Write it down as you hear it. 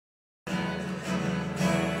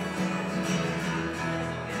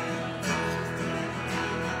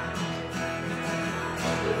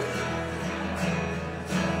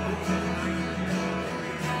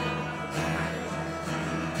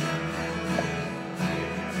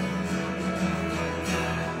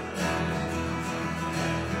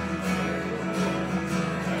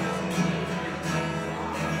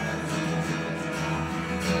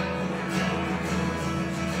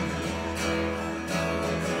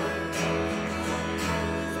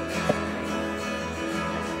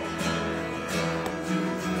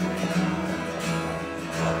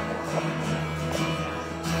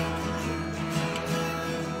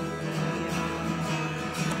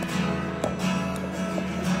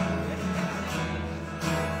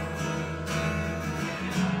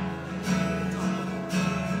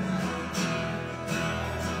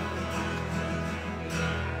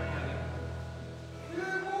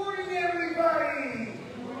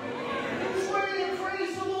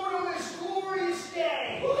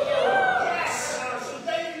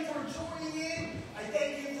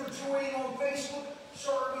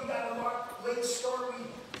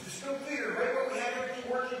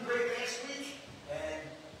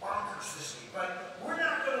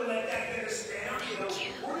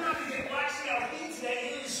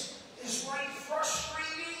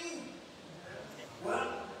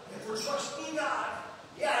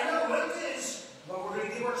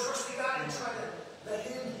we weren't trusting God and trying to let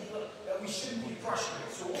Him heal, that we shouldn't be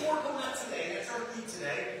frustrated. So we'll work on that today. That's our theme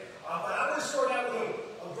today. But I want to start out with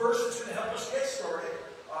a verse that's going to help us get started.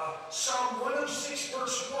 Psalm 106,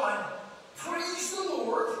 verse 1. Praise the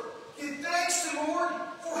Lord. Give thanks to the Lord,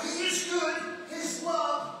 for He is good. His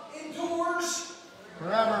love endures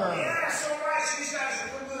forever. Yes, all right. So these guys are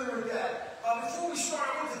familiar with that. Before we start,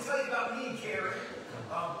 I want to tell you about me and Karen.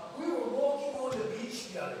 We were walking on the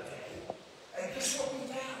beach the other day, and guess what we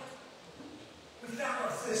found? We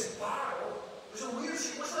found this bottle. It was a weird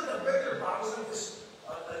shape. It wasn't like a regular bottle. It was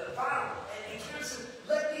like this bottle. And Karen said,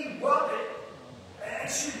 let me rub it.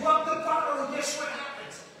 And she rubbed the bottle, and guess what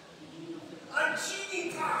happened? A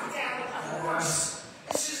genie popped out, of course.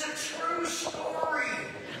 This is a true story.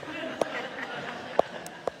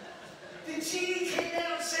 The genie came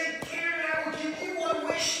out and said, Karen, I will give you one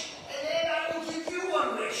wish, and then I will give you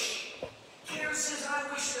one wish. Karen says,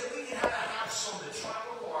 I wish that we could have a house on the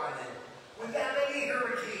tropical island without any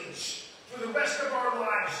hurricanes for the rest of our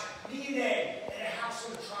lives. Me and Ed, and a house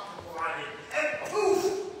on the tropical island. And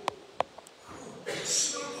poof! It's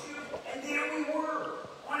so cute. And there we were,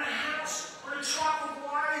 on a house on a tropical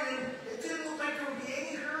island. It didn't look like there would be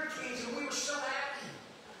any hurricanes, and we were so happy.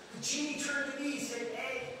 The genie turned to me and said,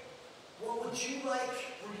 Ed, what would you like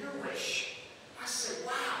for your wish? I said,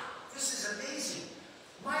 wow, this is amazing.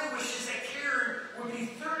 My wish is that Karen would be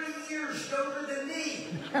 30 years younger than me.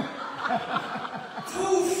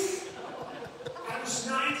 Poof! I was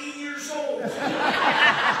 90 years old.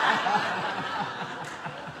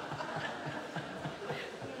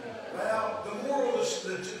 Well, the moral of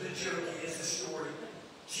the joke is the story.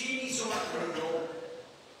 Genies aren't real,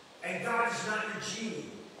 and God is not your genie.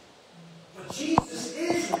 But Jesus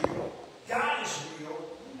is real. God is real.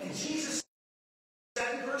 And Jesus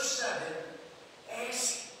said in verse 7,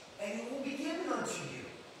 ask and it will be given unto you.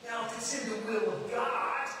 Now, if it's in the will of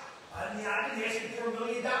God, I mean, I've been asking for $1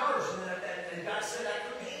 million, and God said I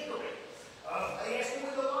couldn't handle it. I asked him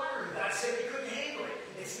with the lottery. God said he couldn't handle it.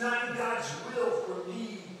 It's not in God's will for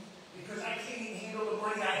me because I can't even handle the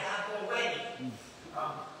money I have already.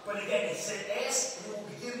 But again, it said, ask and it will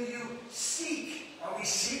be given you. Seek. Are we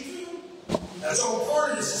seeking? That's all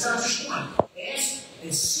part of this. It's not just one. Ask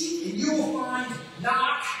and seek, and you will find.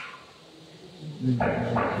 Knock. And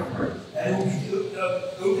it will be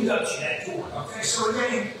opened up to that door. Okay, so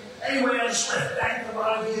again, anyway, I just want to thank a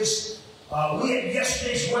lot of you.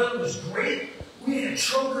 Yesterday's weather was great. We had a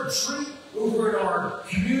trunk or treat over at our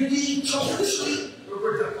community trunk or treat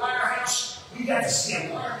over at the firehouse. We got to see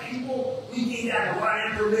a lot of people. We gave out a lot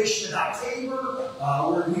of information about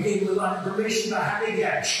Tabor. We gave a lot of information about how they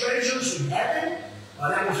got treasures in heaven.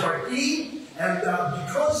 That was our theme. And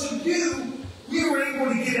because of you, we were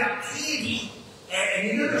able to get out candy. And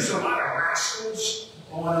you know there's a lot of rascals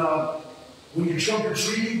on when you're trunk or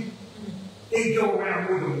treating. They go around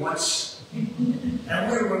more than once.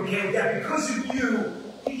 And we were okay with that. Because of you,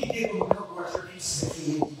 we could give them a couple extra pieces of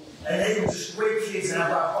candy. And they were just great kids and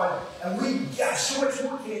have a lot of fun. And we got so much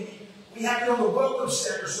more candy. We had it on the welcome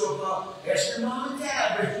center. So ask your mom and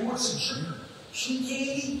dad if you want some treat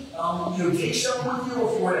candy. Take some with you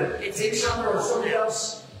if you want to take some or something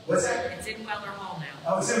else. What's that? It's in Weller Hall now.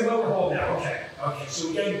 Oh, it's in Weller Hall now. Okay. So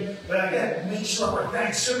again, but again, make sure I want to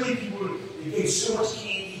thank so many people who gave so much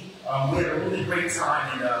candy. We had a really great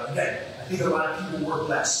time. And again, I think a lot of people were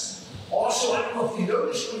blessed. Also, I don't know if you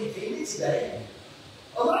noticed when you came in today,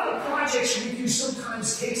 a lot of projects we do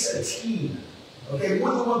sometimes takes a team. Okay,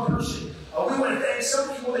 more than one person. We want to thank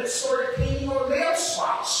some people that started painting our mail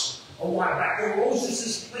slots a while back. They were always just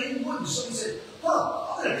this plain wood. And somebody said,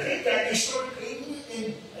 I'm going to paint that. They started painting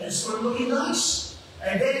it, and it started looking nice.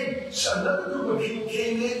 And then another group of people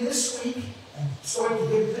came in this week and started to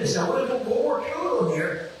get this. Now, we're going to put more code on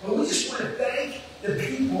there, but we just want to thank the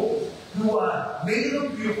people who made it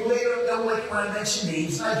look beautiful. They don't like when I mention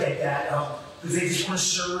names, and I get that. Because they just want to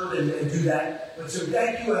serve and do that. But so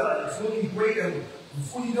thank you. It's looking great. And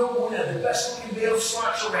before you know it, we're going to have the best looking mail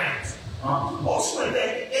slots around. Also, and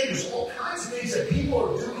there's all kinds of things that people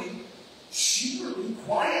are doing secretly,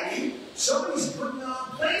 quietly. Somebody's putting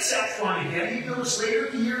plants out front again. You notice later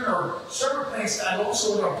in the year in our summer plants, and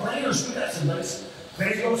also in our planters, we got some nice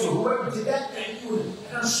plants. So whoever did that, thank you.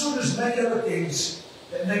 And I'm sure there's many other things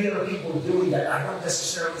that many other people are doing that I don't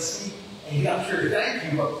necessarily see. And you got here to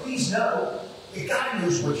thank you, but please know that God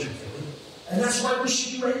knows what you're doing. And that's why we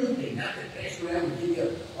should do anything. Not that Pastor Ed would give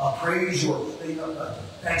you praise or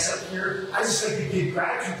thanks up here. I just like to give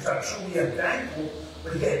gratitude. I'm truly thankful.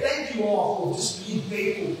 But again, thank you all for just being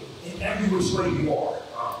faithful in every which way you are.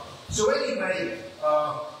 So anyway,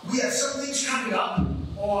 we have some things coming up.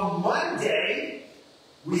 On Monday,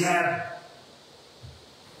 we have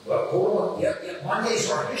But hold on,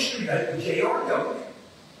 Monday's our history night with J.R. Young.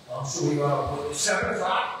 So we're 7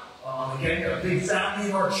 o'clock. Again, a big family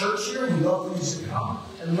in our church here. We love for you to come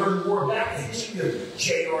and learn more about the history of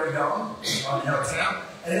J.R. Young in our town.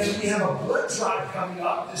 And then we have a blood drive coming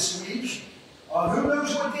up this week. Who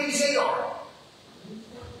knows what days they are?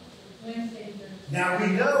 Wednesday. Now we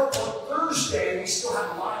know on Thursday we still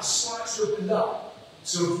have a lot of slots opened up.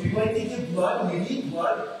 So if you'd like to give blood, and we need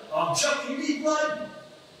blood. Chuck, you need blood?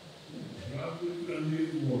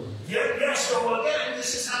 Yeah, so again,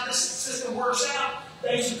 this is how this system works out.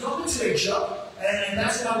 Thanks for coming today, Chuck. And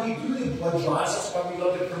that's how we do the blood drives. That's why we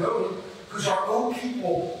love to promote them. Because our own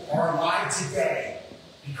people are alive today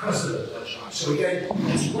because of the blood drive. So again,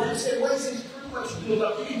 it's Wednesday. Wednesday's pretty much filled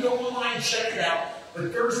up. You can go online and check it out.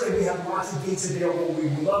 But Thursday we have lots of dates available. We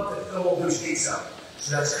would love to fill all those dates up.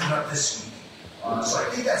 So that's coming up this week. So I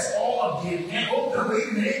think that's all of the event. Oh, no, wait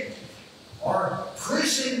a minute. Our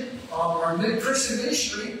prison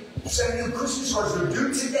ministry, sending them Christmas cards, they're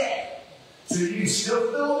due today. So you can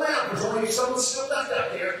still fill them out. There's only some still left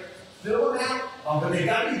out there. Fill them out. But they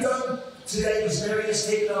got to be done today because Mary has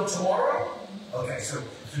taken them tomorrow. Okay, so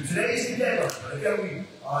today is the deadline. But again, we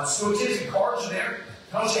still take the cards in there.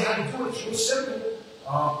 Tells you how to do it. It's real simple.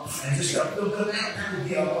 And just fill them out. That would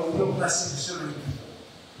be a real blessing to so many people.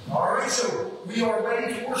 All right, so we are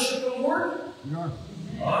ready to worship the Lord? We are.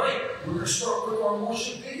 All right, we're going to start with our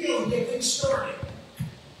worship video and get things started.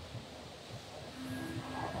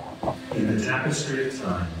 In the tapestry of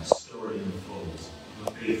time, the story unfolds of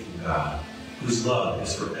a faithful God, whose love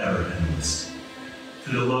is forever endless.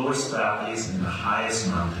 Through the lowest valleys and the highest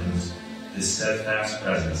mountains, His steadfast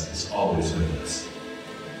presence is always with us.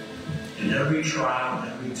 In every trial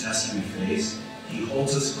and every test we face, He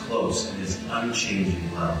holds us close in His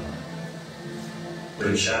unchanging love.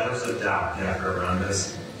 When shadows of doubt gather around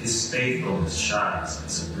us, His faithfulness shines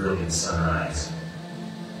as a brilliant sunrise.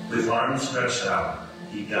 With arms stretched out,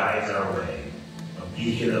 He guides our way, a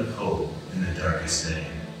beacon of hope in the darkest day.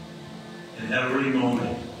 In every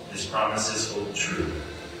moment, His promises hold true.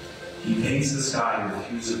 He paints the sky with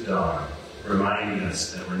hues of dawn, reminding us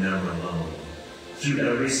that we're never alone. Through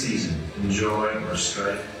every season, in joy or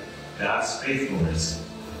strife, God's faithfulness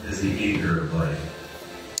is the anchor of life.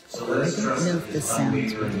 So let us trust in His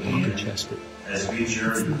unwavering hand as we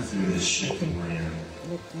journey through this shifting land.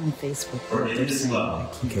 On Facebook, For in His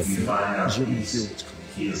love, we find our peace.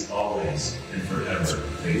 He is always and forever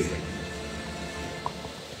faithful.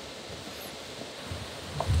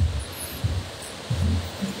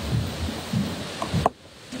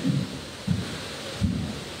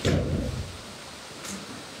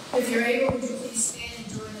 If you're able, would you please stand and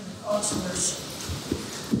join in the call to worship?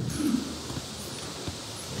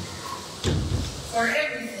 For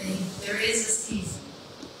everything, there is a season.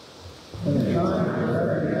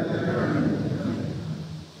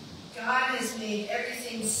 God has made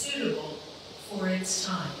everything suitable for its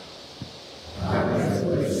time. God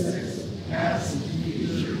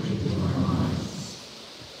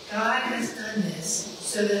has done this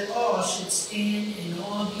so that all should stand in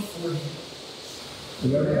awe before Him.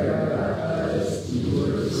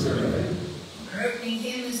 Our opening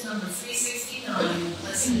hymn is number 369,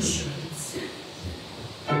 Blessed Assurance.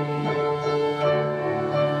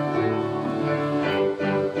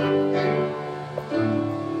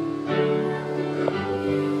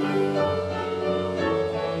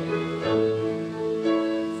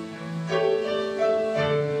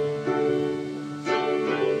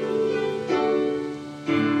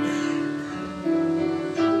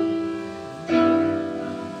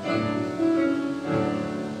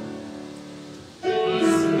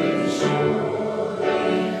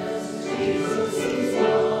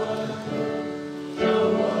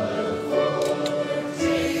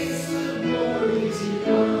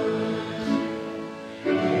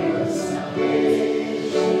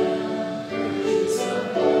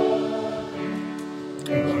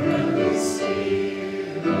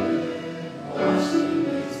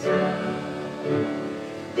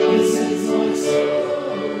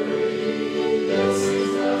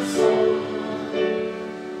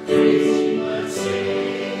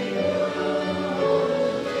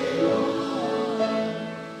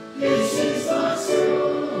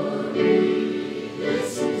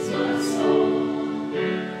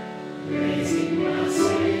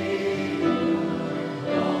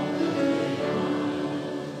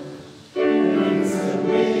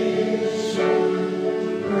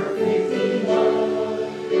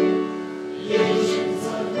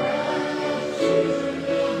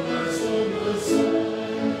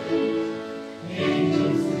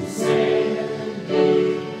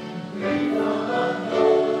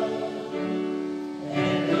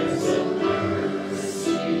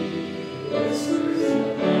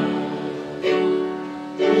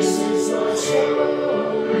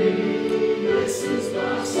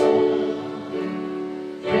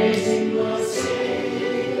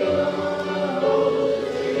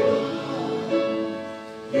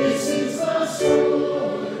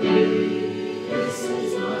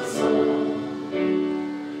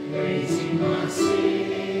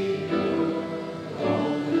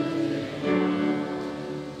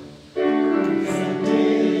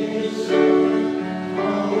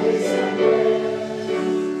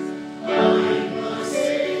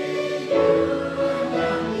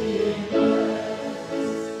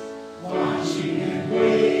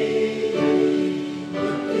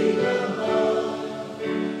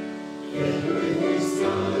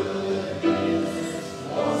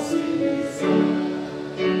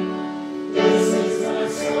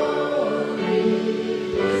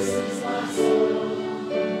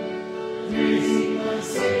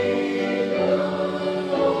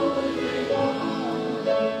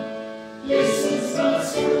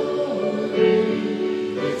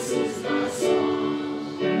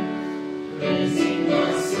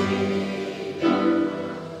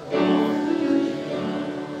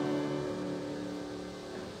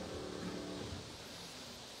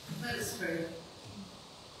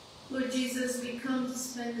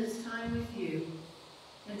 spend this time with you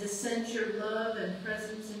and to sense your love and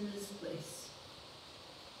presence in this place.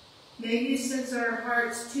 May you sense our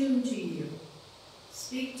hearts tuned to you.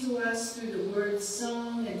 Speak to us through the words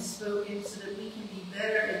sung and spoken so that we can be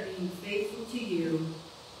better at being faithful to you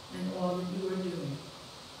and all that you are doing.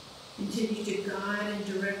 Continue to guide and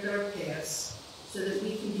direct our paths so that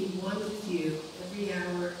we can be one with you every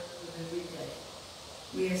hour of every day.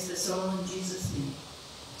 We ask this all in Jesus' name.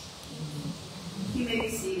 Amen. You may be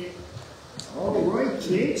seated. All right,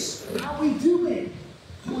 kids. How we doing?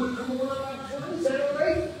 Doing cool on Is that all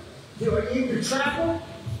right? Are you able to travel?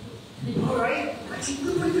 All right. Actually,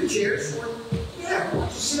 you can put your chairs. Yeah, why don't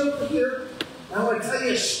you sit over here. I want to tell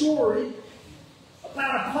you a story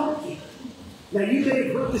about a pumpkin. Now, you may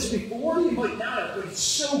have heard this before, you might not have, but it's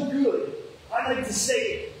so good. I like to say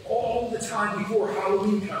it all the time before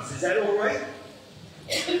Halloween comes. Is that all right?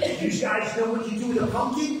 You guys know what you do with a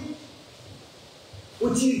pumpkin?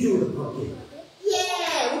 What do you do with a pumpkin?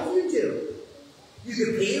 Yeah, what do you do? You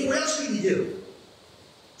can paint it. What else can you do?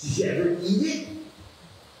 Did you ever eat it?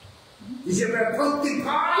 Did you ever have pumpkin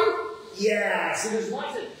pie? Yeah, so there's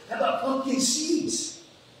lots of. How about pumpkin seeds?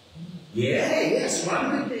 Yes, a lot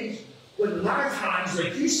of good things. But a lot of times,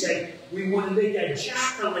 like you said, we want to make that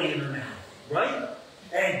jack-o'-lantern out, right?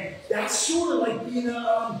 And that's sort of like being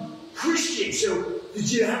a Christian. So,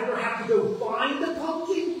 did you ever have to go find a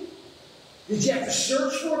pumpkin? Did you have to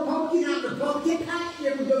search for a pumpkin out in the pumpkin patch? You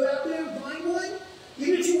ever go out there and find one?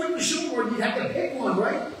 Even if you went to somewhere, you'd have to pick one,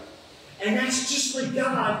 right? And that's just like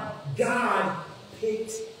God. God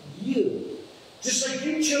picked you. Just like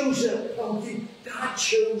you chose a pumpkin, God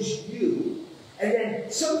chose you. And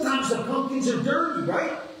then sometimes the pumpkins are dirty,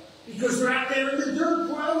 right? Because they're out there in the dirt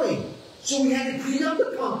growing. So we had to clean up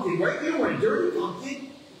the pumpkin, right? You don't want a dirty pumpkin.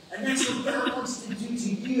 And that's what God wants to do to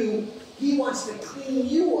you. He wants to clean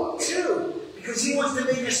you up too. Because He wants to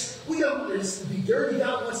make us, we don't want us to be dirty.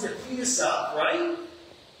 God wants to clean us up, right?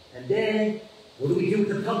 And then, what do we do with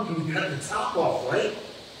the pumpkin? We cut the top off, right?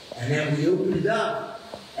 And then we open it up.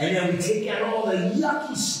 And then we take out all the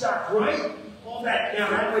yucky stuff, right? All that. Now,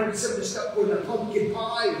 that might be some of the stuff for the pumpkin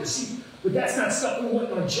pie or the seed. But that's not stuff we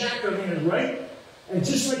want on jack-o'-lantern, right? And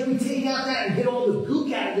just like we take out that and get all the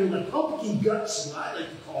gook out of there, the pumpkin guts, what I like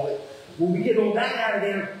to call it, when we get all that out of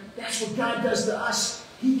there, that's what God does to us.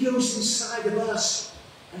 He goes inside of us,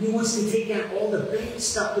 and He wants to take out all the bad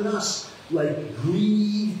stuff in us, like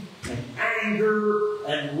greed, and anger,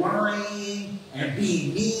 and lying, and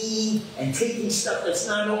being mean, and taking stuff that's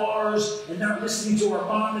not ours, and not listening to our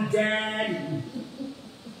mom and dad.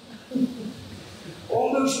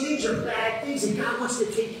 All those things are bad things that God wants to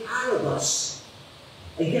take out of us.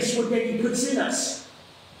 And guess what then He puts in us?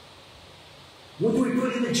 What do we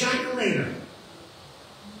put in the jack-o'-lantern?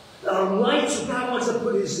 Light. So God wants to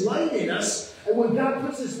put His light in us. And when God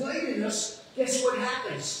puts His light in us, guess what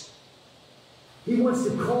happens? He wants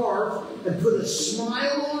to carve and put a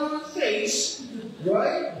smile on our face,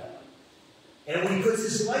 right? And when He puts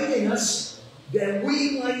His light in us, then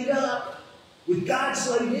we light up with God's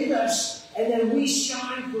light in us, and then we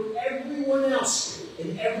shine for everyone else,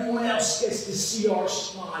 and everyone else gets to see our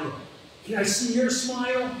smile. Can I see your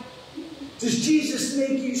smile? Does Jesus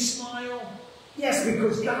make you smile? Yes,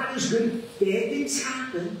 because God is good. Bad things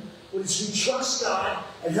happen, but it's we trust God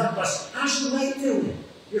and help us. How's your leg doing?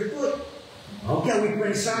 Your foot? Okay, we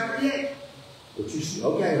playing soccer yet?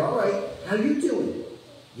 Okay, all right. How you doing?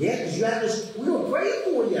 Yeah, because you have this. We were praying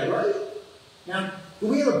for you, right? Now, do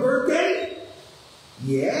we have a birthday?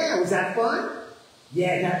 Yeah, was that fun?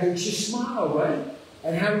 Yeah, that makes you smile, right?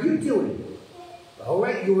 And how are you doing? All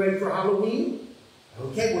right, you ready for Halloween?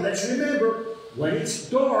 Okay, well, let's remember, when it's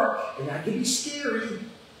dark, and that can be scary,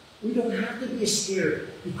 we don't have to be scared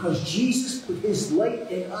because Jesus put His light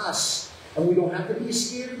in us, and we don't have to be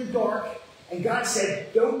scared of the dark. And God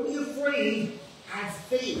said, don't be afraid, have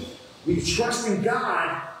faith. We trust in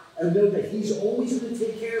God and know that He's always going to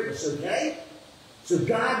take care of us, okay? So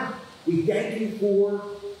God, we thank You for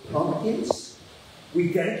pumpkins.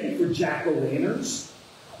 We thank You for jack-o'-lanterns.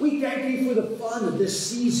 We thank You for the fun of this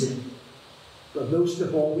season. But most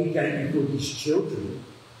of all, we thank You for these children.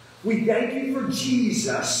 We thank You for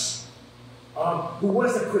Jesus, who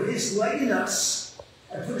wants to put His light in us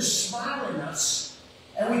and put a smile in us.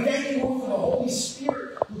 And we thank You, Lord, for the Holy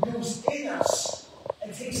Spirit who goes in us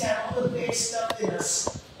and takes out all the bad stuff in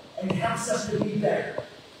us and helps us to be better.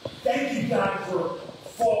 Thank You, God, for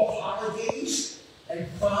fall holidays and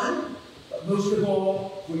fun, but most of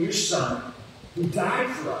all, for Your Son who died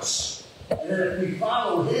for us. And that if we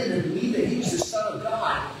follow Him and believe that He's the Son of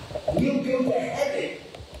God, we'll go to heaven.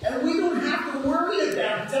 And we don't have to worry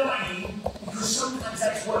about dying because sometimes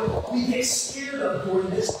that's what we get scared of during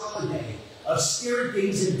this holiday, of scared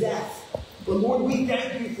things and death. But Lord, we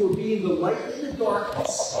thank you for being the light in the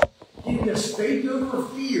darkness, giving us faith over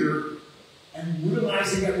fear, and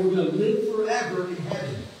realizing that we're going to live forever in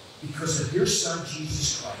heaven because of your Son,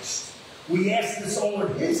 Jesus Christ. We ask this all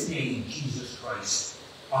in his name, Jesus Christ.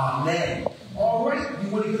 Amen. All right, you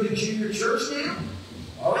want to go to junior church now?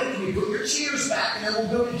 All right, can you put your chairs back and then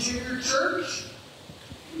we'll go to junior church?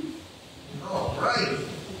 All right.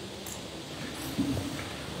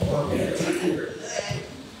 Okay, take care of that.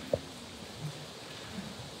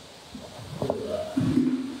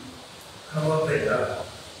 Come up and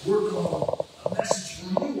work on a message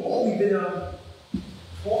for you all. We've been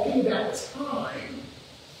talking about time.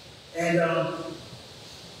 And,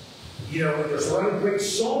 you know, there's a lot of great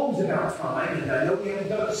songs about time. And I know we haven't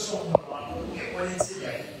done a song in a while. We'll get one in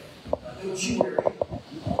today. Don't you worry.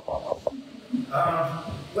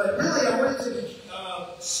 But really, I wanted to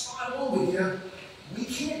spot on with you. We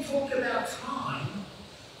can't talk about time.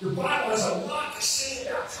 The Bible has a lot to say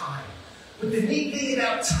about time. But the neat thing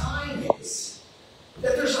about time is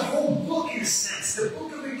that there's a whole book, in a sense, the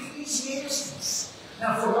book of Ecclesiastes.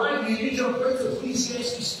 Now, for a lot of you, you need to break to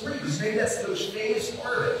Ecclesiastes 3, because maybe that's the most famous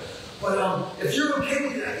part of it. But if you're okay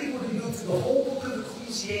with it, I think we're going to go through the whole book of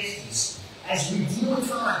Ecclesiastes as we deal with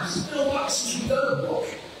time. It's been a while since we've done a book.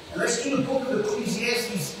 And let's do the book of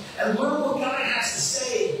Ecclesiastes and learn what God has to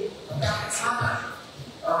say about time.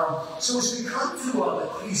 So as we come to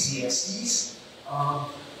Ecclesiastes,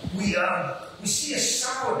 we see a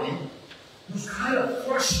Solomon who's kind of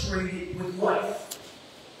frustrated with life.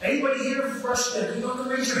 Anybody here frustrated? You don't have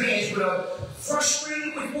to raise your hands, but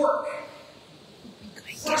frustrated with work.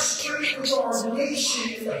 Frustrated with our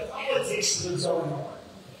nation and the politics that are going on.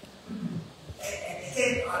 And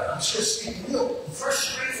again, I'm just being real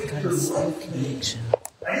frustrated with your life.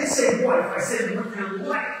 I didn't say wife, I said with your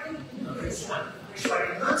life. Okay, so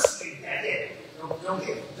I enunciate that in.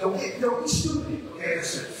 Don't be stupid. Okay,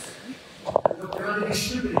 listen. Don't try to be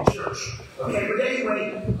stupid in church. Okay, but anyway,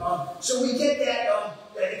 so we get that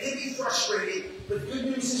it can be frustrated, but the good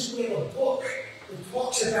news is we have a book that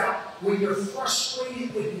talks about when you're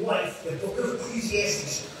frustrated with life, the book of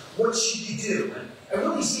Ecclesiastes, what should you do? And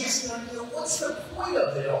really he's asking, what's the point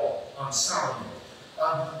of it all on Solomon?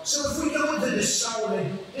 So if we go into this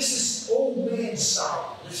Solomon, this is old man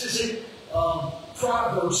Solomon. This isn't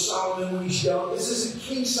Proverbs Solomon when he's young. This isn't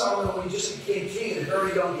King Solomon when he just became king at a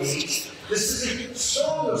very young age. This isn't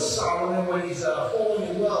Song of Solomon when he's falling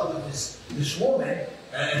in love with this woman.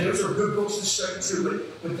 And those are good books to study too.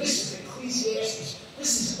 But this is Ecclesiastes.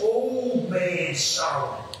 This is old man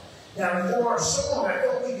Solomon. Now for our song, I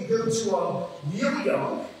thought we could go to Neil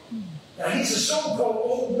Young. Now he's a song called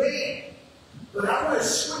Old Man. But I want to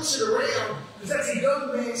switch it around because that's a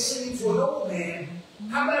young man singing to an old man.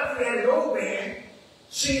 How about if we had an old man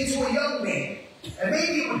singing to a young man? And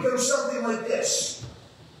maybe it would go something like this.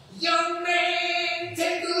 Young man,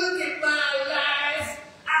 take a look at my life.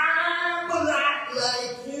 I'm a lot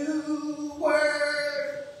like you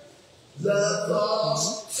were. Love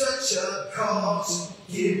lost, such a cost.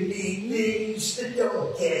 Give me things that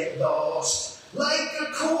don't get lost. Like a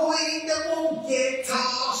coin that won't get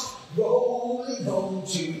tossed. Rolling home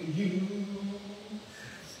to you.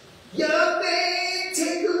 Young man,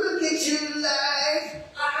 take a look at your life.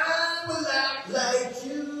 I'm a lot like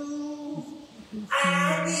you.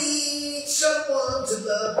 I need someone to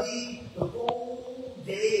love me the whole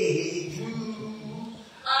day through.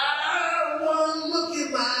 I want to look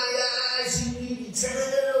in my eyes and you can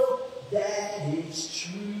tell that it's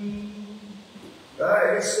true. All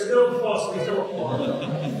right, it's the no applause, please. No applause.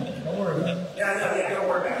 Don't worry about it. Yeah, don't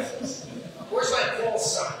worry about it. Where's my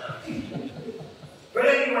false son? But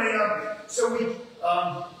anyway, so we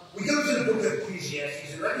go to the book of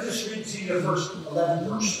Ecclesiastes, and let me just read to you the first 11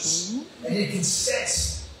 verses. And you can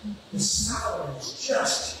sense that Solomon is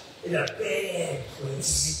just in a bad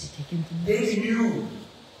place. Maybe you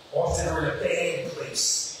often are in a bad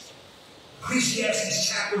place. Ecclesiastes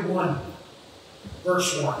chapter 1,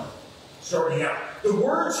 verse 1, starting out. The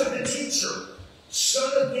words of the teacher,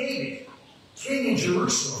 son of David, king in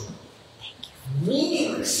Jerusalem.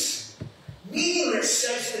 Meaningless. Meaningless,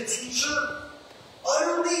 says the teacher.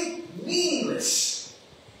 Utterly meaningless.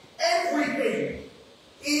 Everything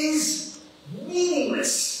is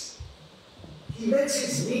meaningless. He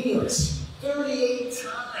mentions meaningless 38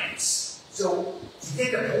 times. So, to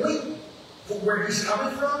get the point for where he's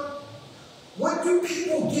coming from, what do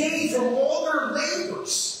people gain from all their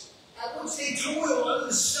labors at which they toil under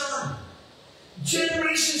the sun?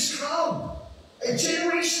 Generations come and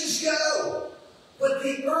generations go, but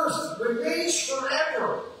the earth remains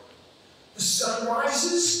forever. The sun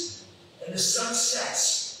rises and the sun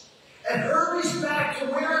sets and hurries back to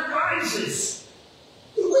where it rises.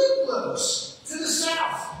 The wind blows to the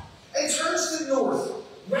south and turns to the north.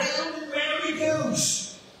 Round and round it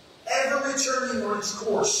goes, ever returning on its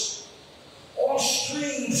course. All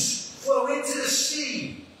streams flow into the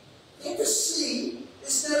sea, yet the sea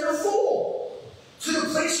is never full. To the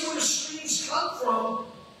place where the streams come from,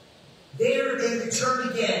 there they return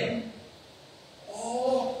again.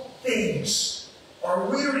 All things are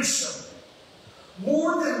wearisome.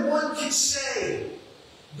 More than one can say.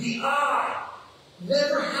 The eye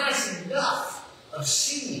never has enough of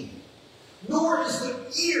seeing, nor is the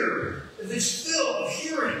ear of its fill of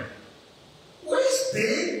hearing. What has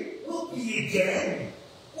been will be again.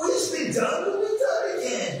 What has been done will be done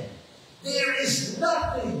again. There is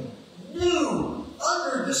nothing new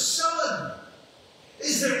under the sun.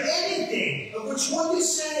 Is there anything of which one can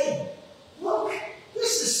say, look,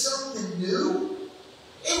 this is something new?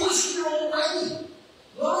 It was here already,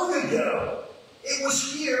 long ago. It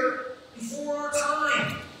was here before our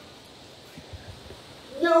time.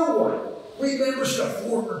 No one remembers the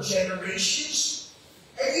former generations,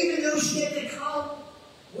 and even those yet to come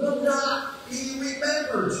will not be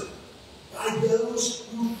remembered by those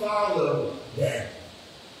who follow them.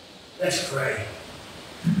 Let's pray.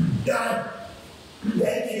 God,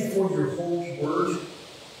 thank you for your holy word.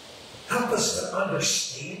 Help us to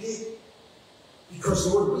understand it, because,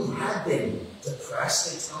 Lord, we have been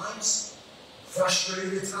depressed at times,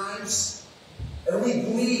 frustrated at times, and we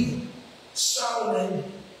believe Solomon,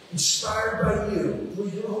 inspired by you through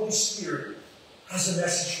your Holy Spirit, has a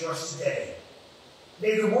message for us today.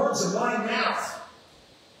 May the words of my mouth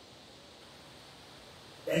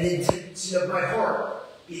and the intensity of my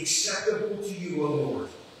heart be acceptable to you, O Lord.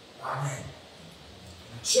 Amen.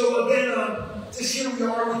 So again, just here we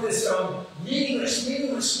are with this meaningless,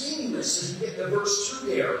 as we get to verse 2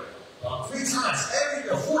 there. 4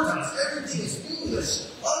 times, everything is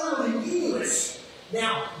meaningless, utterly meaningless.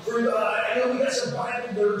 Now, I know we got some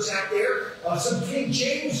Bible nerds out there, some King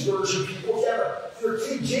James Version people. If you're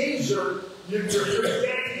King James, or you're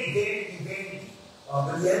vanity.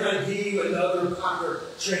 But the NIV and other popular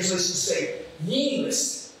translations say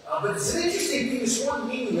meaningless. But it's an interesting thing, this word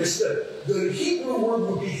meaningless. The Hebrew word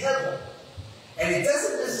would be hevel. And it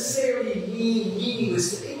doesn't necessarily mean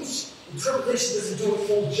meaningless. The English interpretation doesn't do it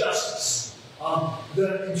full justice.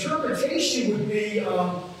 The interpretation would be,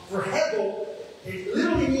 for hevel, it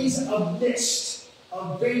literally means a mist,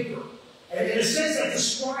 a vapor. And in a sense, that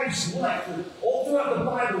describes life. All throughout the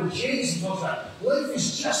Bible, James talks about life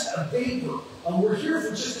is just a vapor. We're here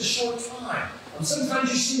for just a short time. Sometimes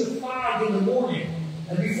you see the fog in the morning,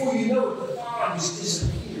 and before you know it, the fog has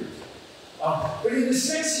disappeared. But in the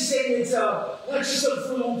sense, he's saying it's not just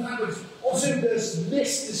for a long time, but also this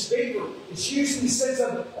mist, this vapor. It's used in the sense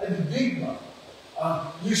of an enigma.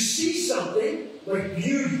 You see something like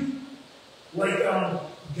beauty, like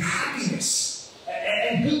happiness,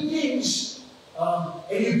 and good things,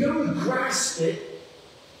 and you don't grasp it.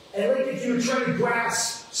 And like if you were trying to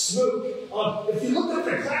grasp smoke, if you look at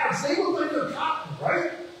the clouds, they look like they're cotton,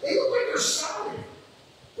 right? They look like they're solid.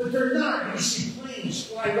 But they're not. And you see planes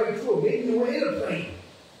fly right through. Maybe you were in a plane.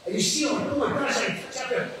 And you see, like, oh my gosh, I touch out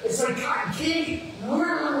there. It's like cotton candy.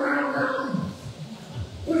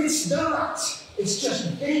 But it's not. It's just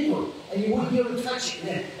vapor. And you wouldn't be able to touch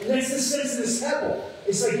it. And that's the sense of this hevel.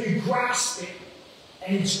 It's like you grasp it,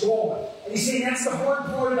 and it's gone. And he's saying that's the hard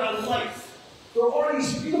part about life. There are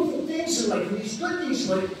these beautiful things in life, and these good things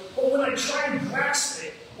in life, but when I try to grasp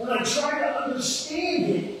it, when I try to understand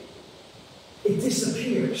it, it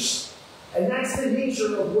disappears. And that's the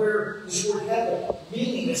nature of where this word hevel,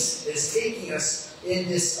 meaningless, is taking us in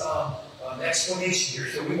this explanation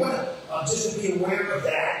here. So we want to just to be aware of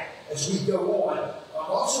that as we go on. I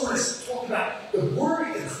also want to talk about the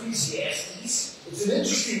word Ecclesiastes. It's an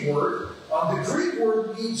interesting word. The Greek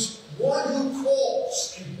word means one who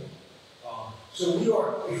calls people. So we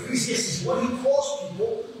are, Ecclesiastes, one who calls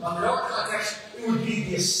people. In our context, it would be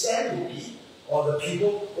the assembly of the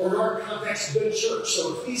people, or in our context, the church.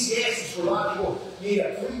 So Ecclesiastes, for a lot of people, mean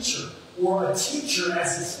a preacher or a teacher,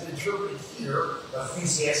 as it's interpreted here,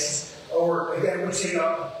 Ecclesiastes, or again, we'd say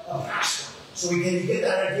a pastor. So again, you get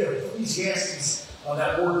that idea of Ecclesiastes,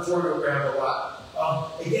 that word thrown around a lot.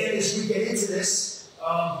 Again, as we get into this,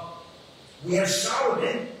 we have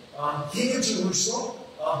Solomon, king of Jerusalem.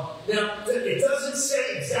 Now, it doesn't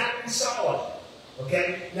say exactly Solomon.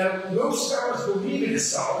 Okay? Now, most scholars believe it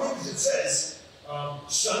is Solomon because it says,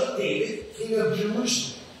 son of David, king of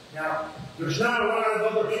Jerusalem. Now, there's not a lot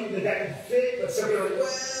of other people that can fit, but some people are like, well,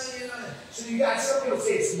 So you got some people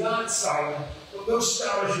say it's not Solomon, but most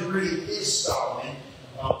scholars agree it is Solomon.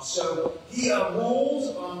 So he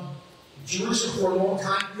ruled Jerusalem for a long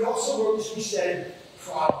time. He also wrote, as we said,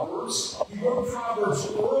 Proverbs. He wrote Proverbs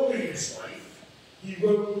early in his life. He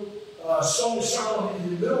wrote Song of Solomon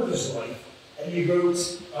in the middle of his life. And he wrote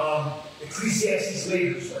Ecclesiastes later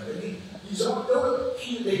in his life.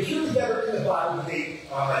 They appear together in the Bible.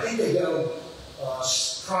 I think they go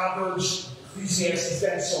Proverbs, Ecclesiastes,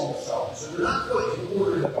 then Song of Solomon. So they're not quite in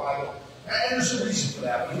order in the Bible. And there's a reason for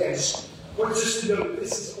that. But again, just to know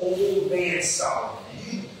this is old man Solomon. And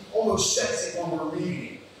you can almost sense it when we're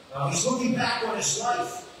reading. He's looking back on his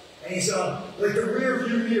life. And he's like the rear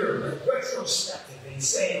view mirror, like retrospective. And he's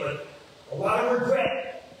saying, like, a lot of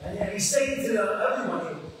regret. And then he's saying to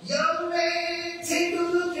everyone, young man, take a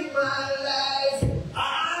look at my life.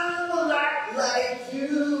 I'm a lot like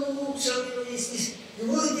you. So you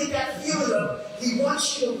really get that feeling of he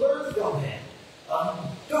wants you to learn from him.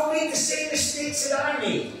 Don't make the same mistakes that I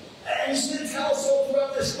made. And he's going to tell us all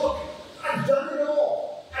throughout this book, I've done it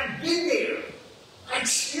all. I've been there. I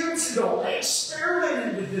experienced it all. I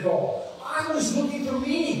experimented with it all. I was looking for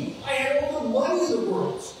meaning. I had all the money in the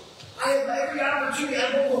world. I have every opportunity. I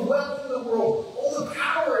have all the wealth in the world, all the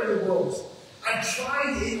power in the world. I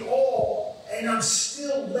tried it all, and I'm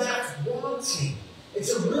still left wanting.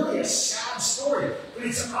 It's really a sad story, but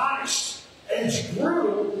it's honest, and it's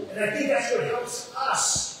brutal, and I think that's what helps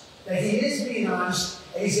us, that he is being honest,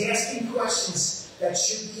 and he's asking questions that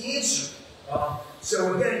should be answered.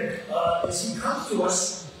 So again, as he comes to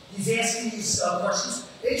us, he's asking these questions.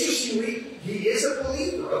 Interestingly, he is a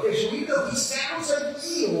believer. Okay, so we know he sounds like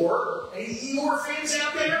Eeyore. Any Eeyore fans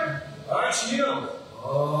out there? All right, so you know,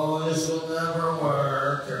 oh, this will never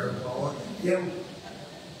work. Yeah.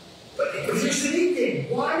 But here's the neat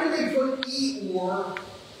thing. Why did they put Eeyore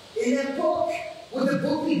in that book? Would the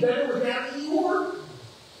book be better without Eeyore?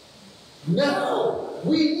 No.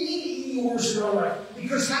 We need Eeyores in our life.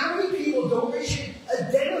 Because how many people don't they should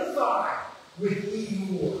identify with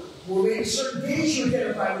Eeyore? Or maybe certain days you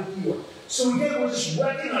identify with Eeyore. So again, we're just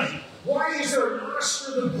recognizing, why is there an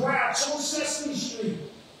Oscar the Grouch on Sesame Street?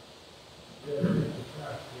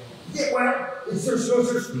 Yeah, well,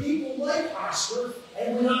 there's people like Oscar,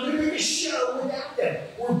 and we're not going to make a show without them.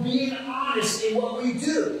 We're being honest in what we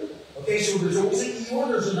do. Okay, so there's always an Eeyore,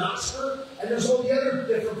 there's an Oscar, and there's all the other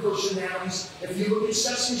different personalities. If you look at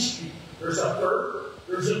Sesame Street, there's a bird,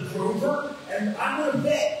 there's a Grover, and I'm going to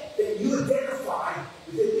bet that you identify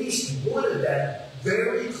with at least one of them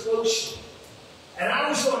very closely. And I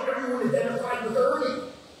always thought everyone identified with Ernie.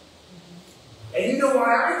 And you know why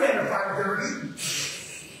I identify with Ernie?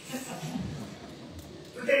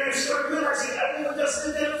 But then I started realizing everyone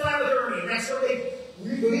doesn't identify with Ernie. And that's what they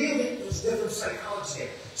revealed it. There's different psychology there.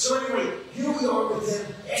 So anyway, here we are with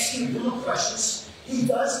him asking real questions. He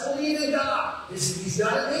does believe in God. He's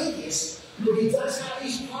not an atheist, but he does have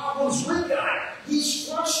these problems with God. He's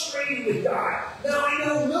frustrated with God. Now, I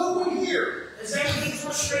know no one here has ever been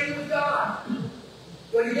frustrated with God.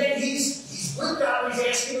 But again, he's with God, he's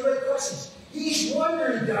asking the right questions. He's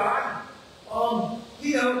wondering, God,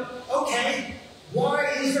 okay, why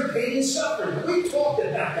is there pain and suffering? We talked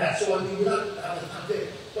about that, so I mean, we're not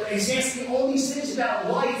but he's asking all these things about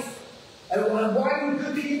life. And why do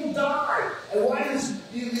good people die? And why does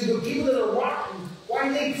the people that are rotten, why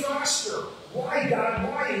do they prosper? Why, God?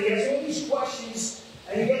 Why? And he has all these questions.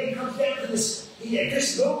 And again, he comes down to this, at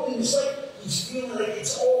this moment, it's like he's feeling like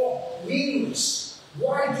it's all meaningless.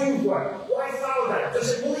 Why do what? Why follow that?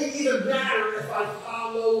 Does it really even matter if I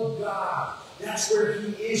follow God? That's where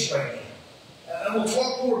he is right now. And we'll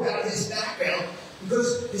talk more about his background,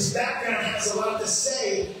 because his background has a lot to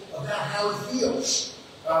say about how he feels.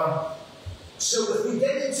 So if we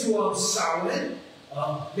get into Solomon,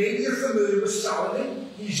 maybe you're familiar with Solomon.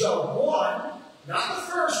 He's one, not the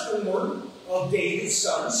firstborn of David's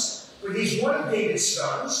sons, but he's one of David's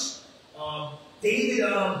sons. David,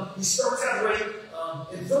 he starts out right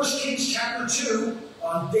in 1 Kings chapter 2.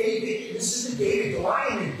 David, this is the David, the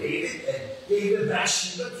lion in David, and David of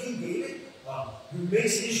Bathsheba, King David, who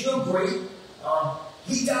makes Israel great.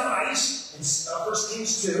 He dies in 1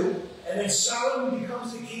 Kings 2, and then Solomon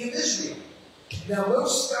becomes the king of Israel. Now,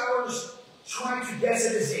 most scholars try to guess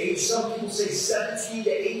at his age. Some people say 17 to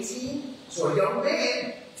 18. So a young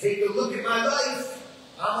man, take a look at my life.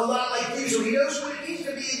 I'm a lot like you. So he knows what it means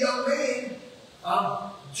to be a young man.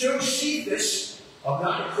 Josephus, I'm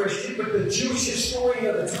not a Christian, but the Jewish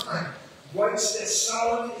historian of the time, writes that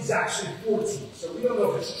Solomon is actually 14. So we don't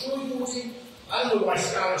know if it's truly 14. I don't know why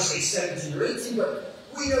scholars say 17 or 18, but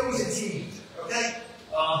we know he's a teenager, okay?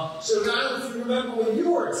 So now if you remember when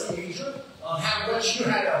you were a teenager, how much you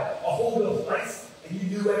had a hold of life and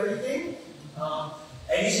you knew everything.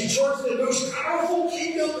 And he's in charge of the most powerful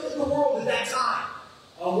kingdom in the world at that time.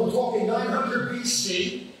 We're talking 900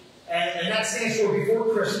 BC, and that stands for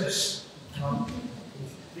before Christmas,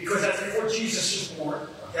 because that's before Jesus was born.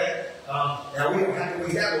 Okay? Now we don't have to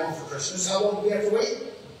wait that long for Christmas. How long do we have to wait?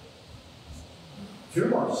 2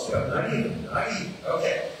 months. No, not even.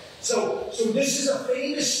 Okay. So this is a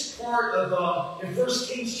famous part of in 1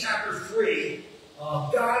 Kings chapter 3.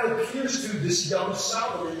 God appears to this young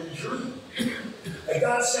Solomon in a dream. And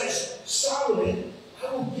God says, Solomon,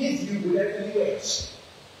 I will give you whatever you ask.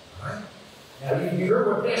 All right? Now, you heard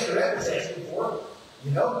what Pastor Ed was asking for,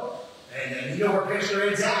 you know? And you know where Pastor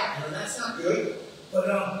Ed's at. And that's not good. But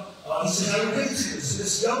he says, I will give it to you. So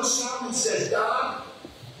this young Solomon says, God,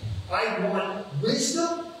 I want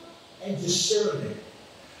wisdom and discernment,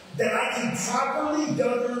 that I can properly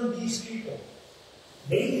govern these people.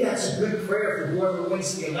 Maybe that's a good prayer for whoever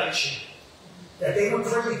wins the election. That they would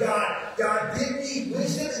pray to God, God, give me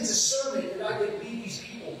wisdom and discernment that I can lead these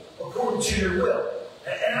people according to your will.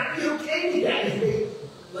 And I'd be okay with that if they,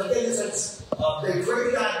 like in a sense, they pray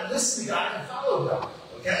to God, listen to God, and follow God.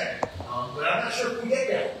 Okay? But I'm not sure if we get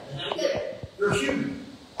that. And I get it. They're human.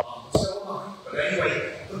 So am I. But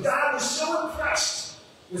anyway, but God was so impressed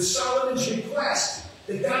with Solomon's request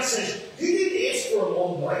that God says, you didn't ask for a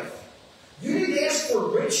long life. You didn't ask for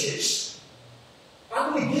riches.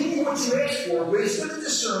 I'm going to give you what you asked for, wisdom and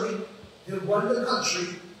discernment, to run the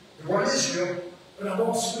country, to run Israel, but I'm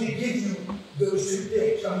also going to give you those 2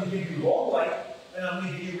 things. I'm going to give you long life, and I'm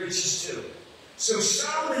going to give you riches too. So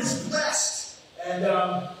Solomon's blessed, and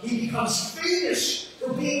he becomes famous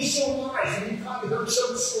for being so wise. And you probably heard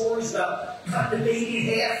some stories about cutting the baby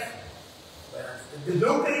in half.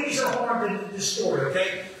 No babies are harmed in this story,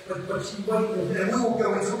 okay? But and we won't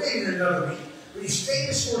go into it maybe in another week. But he's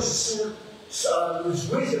famous for his sword. His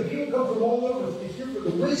wisdom. People come from all over to hear for the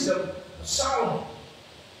wisdom of Solomon.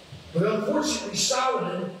 But unfortunately,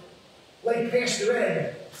 Solomon, like Pastor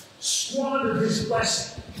Ed, squandered his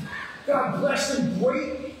blessing. God blessed him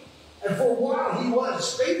greatly. And for a while, he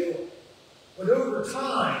was faithful. But over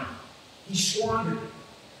time, he squandered it.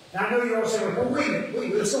 Now, I know you're all saying, well, wait a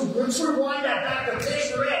minute, let's rewind that back to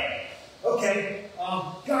Pastor Ed. Okay,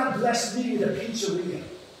 God blessed me with a pizzeria.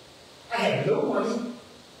 I had no money.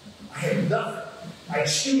 I had nothing. I had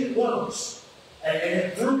student loans.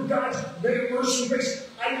 And through God's mercy and grace,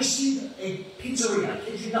 I received a pizzeria. I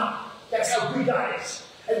kid you not. That's how good God is.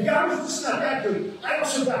 And God was just not that good. I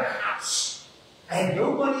also got a house. I had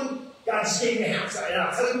no money. God gave me a house. And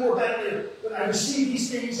I'll tell you more about it later. But I received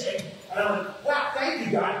these things, and I'm like, wow, thank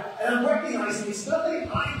you, God. And I'm recognizing it's nothing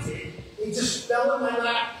I did. It just fell in my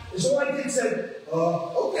lap. It's all I did said,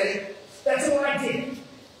 okay. That's all I did.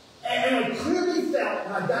 And I clearly felt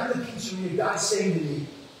when I got the pizzeria, God saying to me,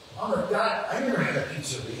 I'm like, God, I never had a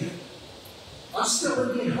pizzeria. I'm still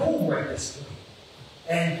living at home right this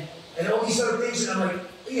point. And all these other things, and I'm like,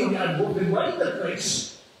 you know, I've been running the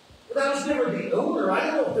place, but I was never the owner. I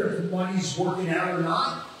don't know if the money's working out or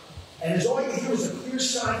not. And all I could hear was a clear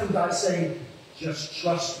sign from God saying, just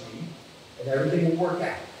trust me, and everything will work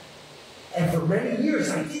out. And for many years,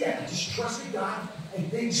 I did that. I just trusted God, and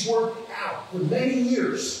things worked out for many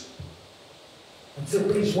years until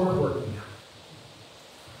things weren't working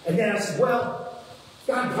out. And then I said, well,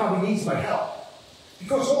 God probably needs my help.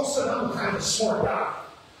 Because all of a sudden, I'm kind of a smart guy.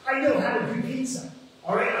 I know how to do pizza.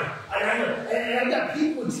 All right? And I've got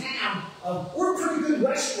people in town. We're a pretty good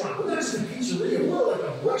restaurant. We're not just a pizzeria. We're like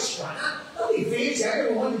a restaurant. Not be fancy. I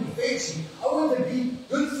never wanted to be fancy. I wanted to be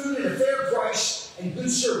good food at a fair price and good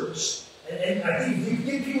service. And I think if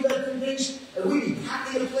you give people that good things, and we'd be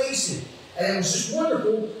packing the place. And it was just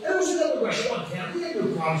wonderful. And there was another restaurant in town. We had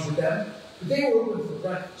no problems with them. But they were open for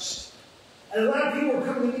breakfast. And a lot of people were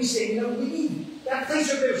coming to me saying, you know, we need that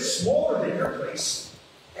place over there is smaller than your place.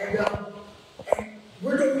 And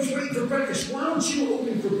we're always waiting for breakfast. Why don't you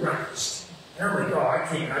open for breakfast? And I'm like, oh, I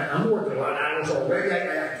can't. I'm working a lot of hours already.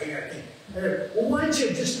 I can't. Well, why don't you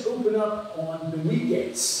just open up on the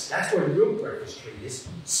weekends? That's where the real breakfast treat is.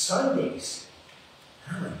 Sundays.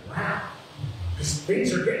 And I'm like, wow. Because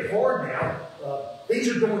things are getting hard now. Things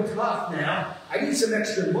are going tough now. I need some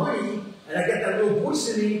extra money. And I got that little voice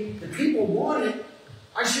in me. The people want it.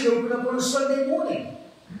 I should open up on a Sunday morning.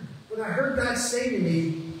 But I heard God say to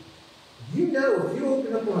me, you know, if you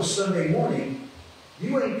open up on a Sunday morning,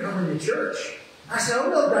 you ain't coming to church. I said, oh,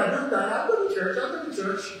 no, God, I'll go to church.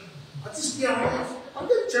 I'll just be honest. I'll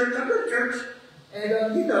go to church.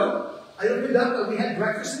 And, you know, I opened up and we had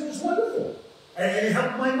breakfast and it was wonderful. And it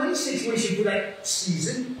helped my money situation for that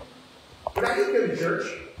season. But I didn't go to church.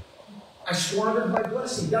 I squandered my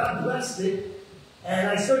blessing. God blessed it, and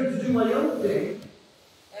I started to do my own thing,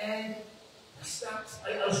 and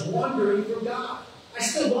I was wandering from God. I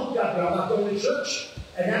still love God, but I'm not going to church,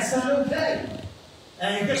 and that's not okay.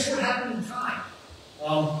 And guess what happened in time?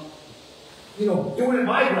 Doing it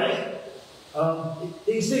my way,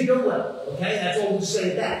 things didn't go well, okay? That's all we'll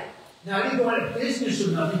say that. Now, I didn't go out of business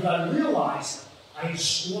or nothing, but I realized I had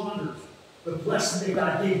squandered the blessing that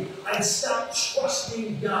God gave. I had stopped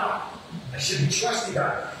trusting God. I should be trusting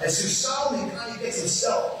God. And so Solomon kind of gets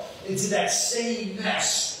himself into that same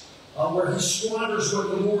mess where he squanders what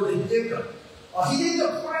the Lord had given him. He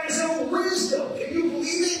didn't apply his own wisdom. Can you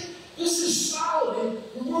believe it? This is Solomon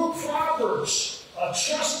who wrote Proverbs.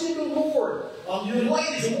 Trust in the Lord. Your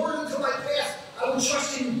light is a word into my path. I will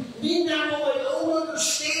trust in me not on my own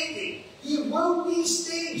understanding. He wrote these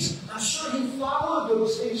things. I'm sure he followed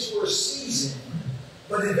those things for a season.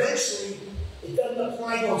 But eventually, it doesn't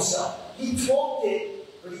apply to himself. He talked it,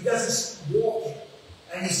 but he doesn't walk it.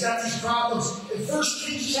 And he's got these problems. In 1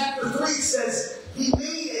 Kings chapter 3, it says, he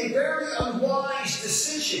made a very unwise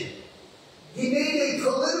decision. He made a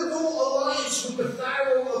political alliance with the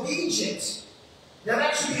Pharaoh of Egypt. Now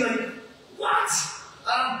that should be like, what?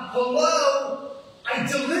 Hello? I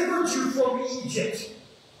delivered you from Egypt.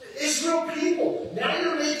 The Israel people. Now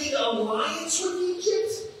you're making an alliance with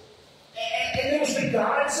Egypt? And there was the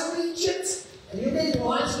gods of Egypt? And you made an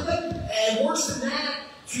alliance with them? And worse than that,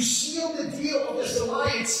 to seal the deal of this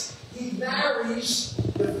alliance, he marries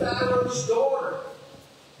the Pharaoh's daughter.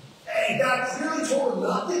 And God clearly told him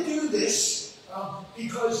not to do this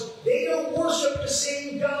because they don't worship the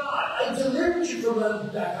same God. I delivered you from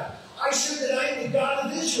that. I said that I am the God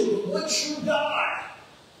of Israel, the one true God.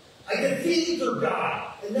 I defeated their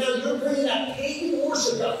God. And now you're bringing that pagan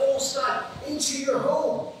worship, that false God, into your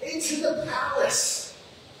home, into the palace.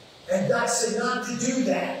 And God said not to do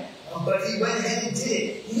that. But he went ahead and did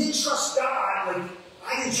it. He didn't trust God like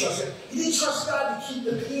I didn't trust him. He didn't trust God to keep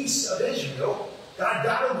the peace of Israel. God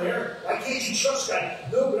got him there. Why can't you trust God?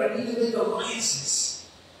 No, but I need to make alliances.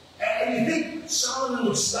 And you think Solomon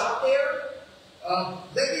would stop there?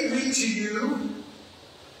 Let me read to you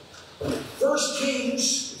 1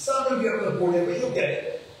 Kings. It's not going to be up on the board yet, but you'll get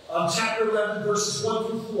it. Chapter 11, verses 1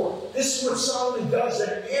 through 4. This is what Solomon does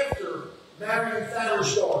then after marrying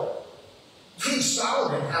Pharaoh's daughter. King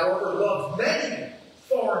Solomon, however, loved many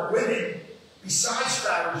foreign women besides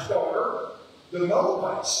Pharaoh's daughter, the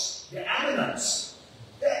Moabites, the Ammonites,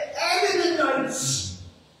 the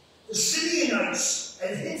Sidonites,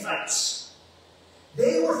 and Hittites.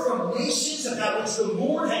 They were from nations about which the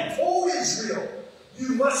Lord had told Israel, you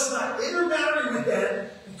must not intermarry with them,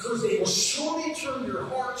 because they will surely turn your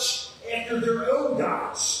hearts after their own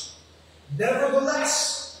gods.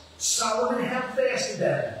 Nevertheless, Solomon held fast to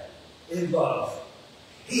them in love.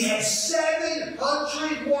 He had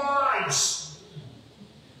 700 wives.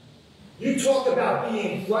 You talk about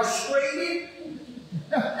being frustrated.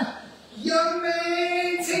 Young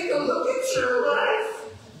man, take a look at your life.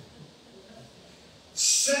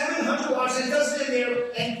 700 wives, it doesn't in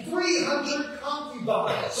there, and 300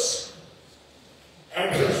 concubines.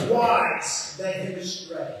 And his wives led him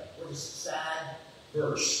astray. What a sad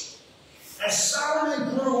verse. As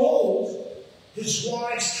Solomon grew old, his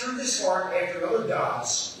wives turned his heart after other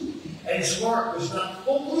gods, and his heart was not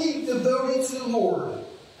fully devoted to the Lord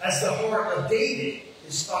as the heart of David,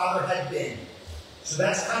 his father, had been. So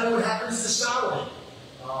that's kind of what happens to Solomon.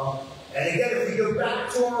 And again, if we go back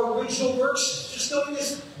to our original verses, just knowing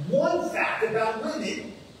this one fact about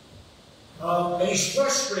women, and he's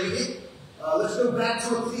frustrated. Let's go back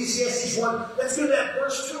to Ecclesiastes 1. Let's go to that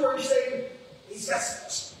verse 2 where he's saying he's got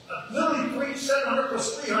literally 700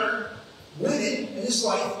 plus 300 women in his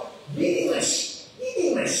life. Meaningless.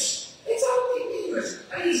 Meaningless. It's utterly meaningless.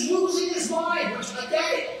 And he's losing his mind, which I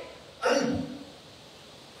get it.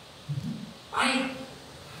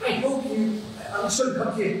 I hope you, I'm just going to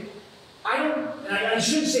come to you. I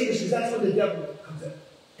shouldn't say this because that's when the devil comes in.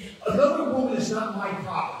 Another woman is not my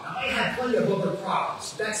problem. Now, I have plenty of other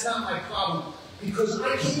problems. That's not my problem because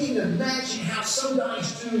I can't even imagine how some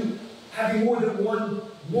guys do having more than one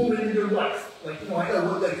woman in their life. Like, I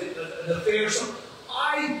know what an affair or something.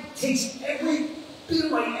 I take every bit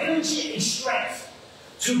of my energy and strength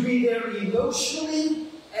to be there emotionally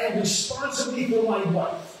and responsibly for my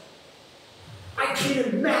wife. I can't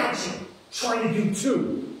imagine trying to do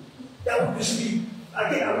two. That would just be,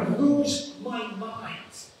 again, I would lose my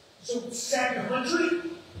mind. So 700?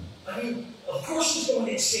 I mean, of course he's going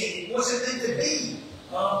insane. It wasn't meant to be.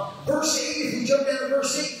 Verse 8, if you jump down to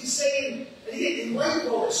verse 8, he's saying, and he in light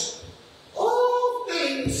all this, all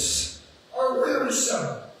things are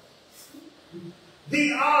wearisome.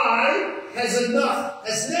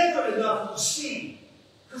 has never enough to see.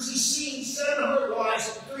 Because he's seen 700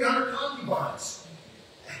 wives and 300 concubines.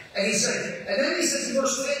 And then he says in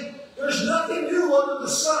verse 10, there's nothing new under the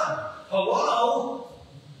sun. Hello?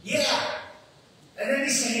 Yeah. And then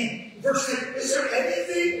he's saying, verse 10, is there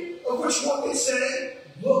anything of which one can say,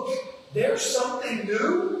 look, there's something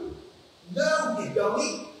new? No, you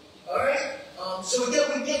dummy. All right? So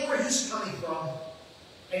again, we get where he's coming from.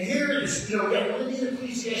 And here it is, again, we're going to be in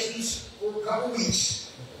Ecclesiastes for a couple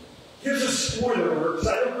weeks. Here's a spoiler alert, because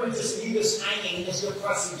I don't want to just leave this hanging in this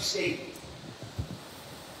depressing state.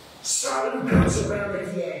 Solomon comes around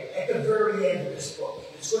at the end, at the very end of this book.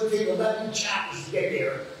 It's going to take 11 chapters to get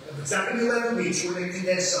there. If it's not going to be 11 weeks, we're going to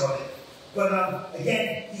condense some of it. But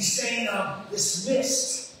again, he's saying this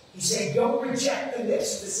mist. He's saying, don't reject the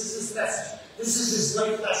mist. This is his message. This is his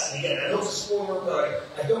life lesson. Again, I know it's a spoiler, but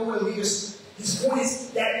I don't want to leave us. His point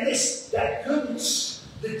is that mist, that goodness,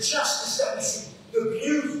 the justice that we see, the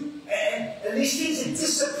beauty, and these things that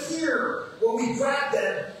disappear when we grab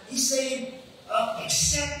them. He's saying,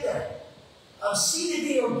 accept them. See that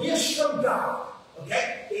they are gifts from God.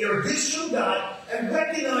 Okay? They are gifts from God, and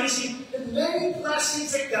recognizing the many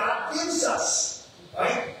blessings that God gives us.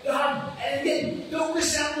 Right? God, and again, don't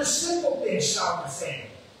miss out on the simple things, Solomon's saying.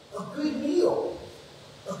 A good meal,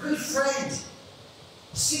 a good friend,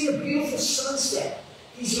 see a beautiful sunset.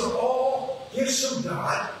 These are all gifts from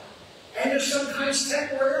God, and they're sometimes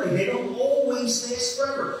temporary. They don't always last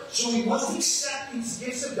forever. So we must accept these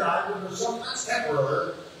gifts of God when they're sometimes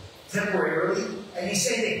temporarily. And he's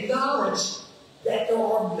saying, acknowledge that there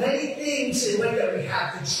are many things in life that we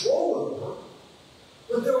have control over,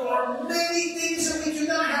 but there are many things that we do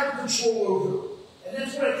not have control over. And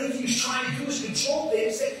that's what I think he's trying to do, is control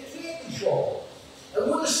things that we can't control. And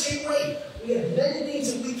we're the same way. We have many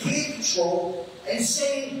things that we can't control, and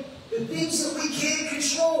saying the things that we can't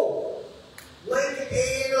control, like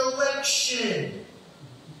an election.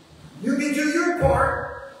 You can do your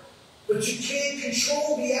part, but you can't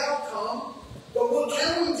control the outcome. But what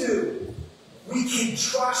can we do? We can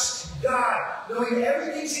trust God, knowing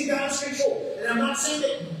everything's in God's control. And I'm not saying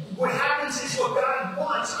that what happens is what God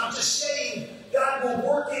wants. I'm just saying God will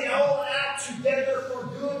work it all out together for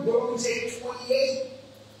good. Romans 8:28.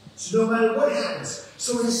 So no matter what happens.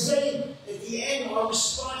 So he's saying at the end, our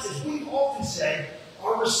response, as we often say,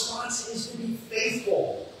 our response is to be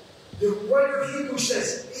faithful. The writer of Hebrews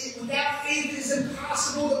says, without faith it is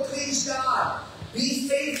impossible to please God. Be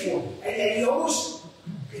faithful. And he almost,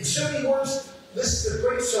 in so many words, this is a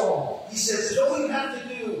great song. He says, all you have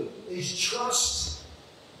to do is trust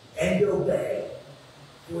and obey.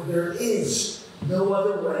 For there is no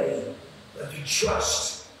other way but to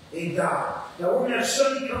trust in God. Now we're going to have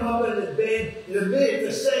Sonny come up in the band in a minute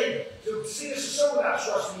to sing us a song about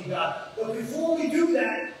trusting in God. But before we do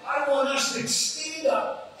that, I want us to stand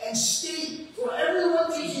up and state for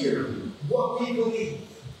everyone to hear what we believe.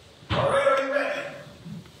 All right, are you ready?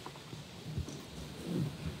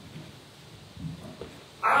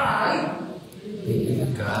 I believe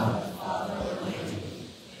in God, Father Almighty,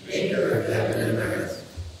 maker of heaven and earth,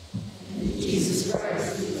 and in Jesus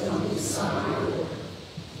Christ, his only Son, our Lord,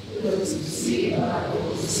 who was conceived by the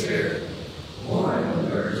Holy Spirit, born of the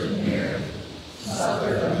Virgin Mary,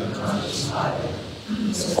 suffered under Pontius Pilate,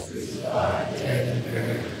 was crucified, dead, and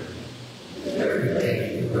buried. The third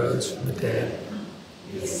day he rose from the dead.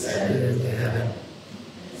 He ascended into heaven,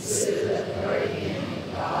 and sitteth at the right hand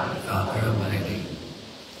of God, Father Almighty.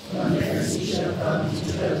 From thence he shall come to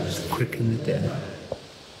judge the quick and the dead.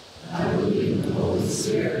 I believe in the Holy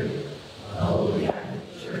Spirit, the Holy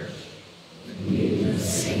Catholic Church, the communion of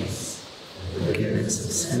saints, the forgiveness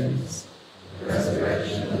of sins, the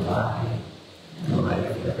resurrection of the body, and the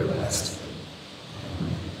life everlasting.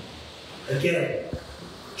 Again,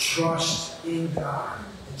 trust in God.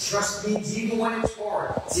 And trust means even when it's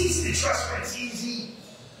hard. It's easy to trust when it's easy,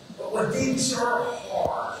 but when things are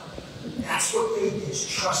hard, that's what faith is,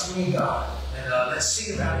 trusting in God. And let's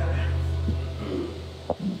sing about it now.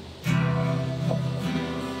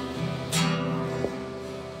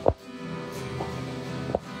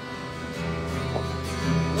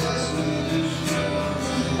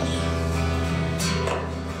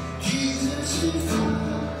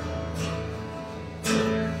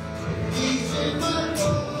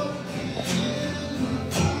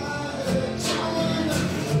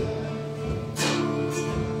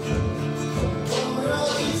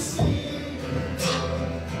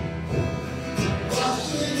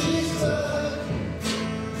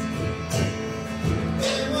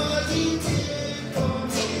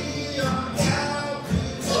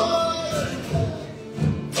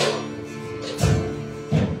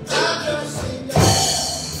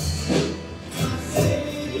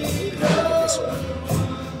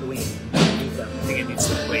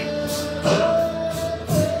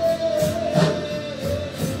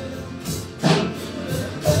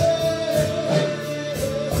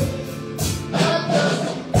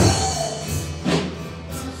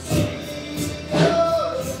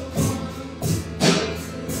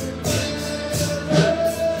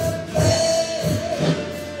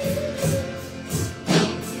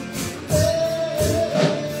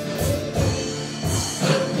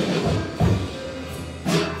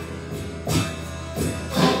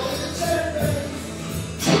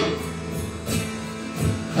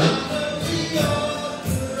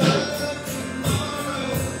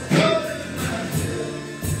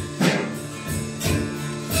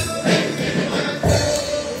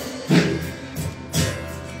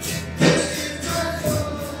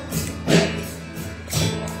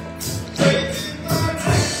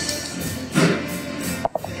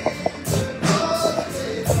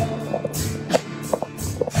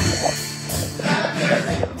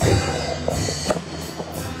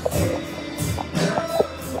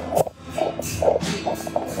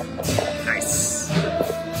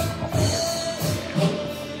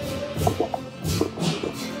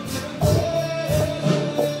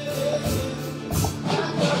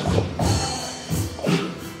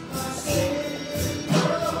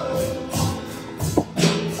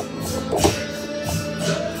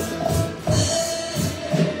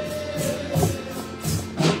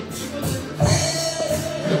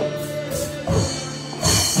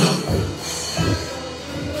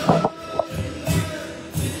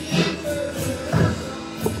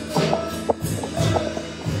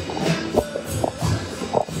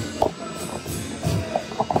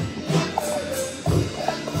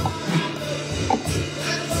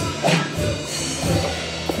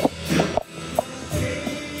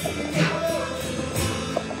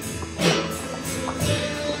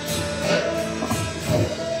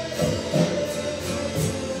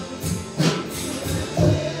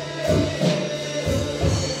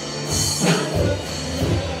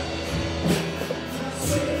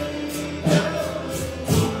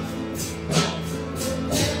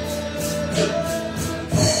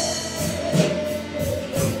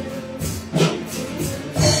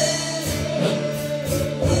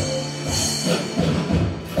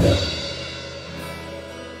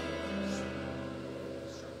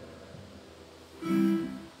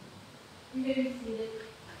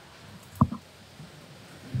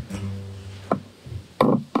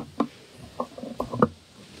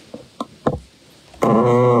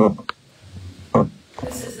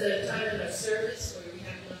 the time of our service where we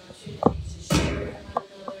have an opportunity to share with one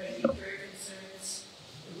another any prayer concerns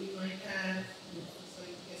that we might have. And it looks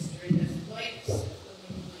like yesterday has a light, so we'll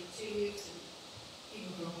link to you to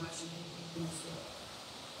people who are watching anything as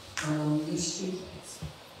well. There's two things.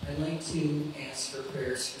 I'd like to ask for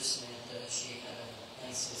prayers for Samantha. She had a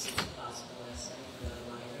nice visit to the hospital last night for the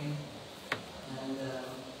migraine. And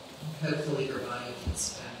hopefully her body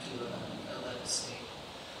gets back to a level state.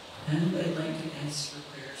 And I'd like to ask for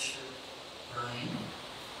prayers for Brian,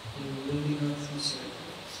 who will be going through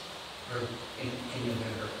surgeries, or in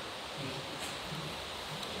November. Thank you.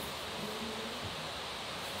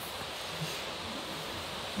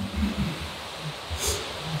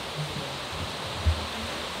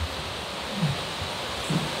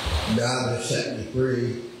 God has set me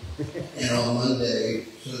free, and on Monday,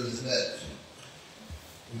 so does that.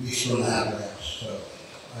 We still don't have that, so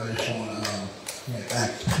I just want to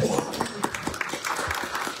thank you.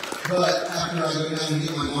 But after I go down and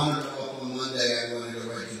get my monitor up on Monday, I'm going to go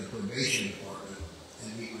right to the probation department and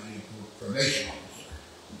meet my new probation officer.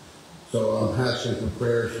 So I'm asking for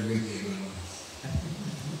prayers to give me a good one.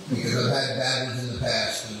 Because I've had bad ones in the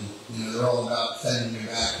past, and they're all about sending you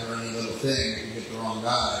back for any little thing if you get the wrong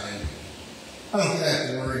guy. And I don't think I have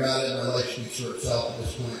to worry about it. My life speaks for itself at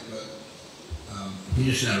this point, but you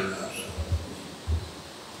just never know. So.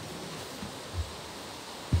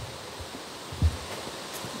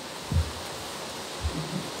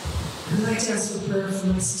 I'd like to ask for prayer for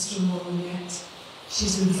my sister-in-law, Annette.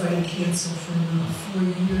 She's been fighting cancer for about 4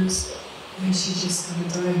 years, and she just got a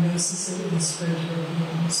diagnosis that it spread to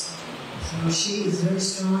her lungs. So she is very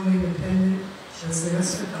strong and independent. She has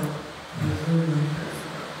asked for help, and I really like her.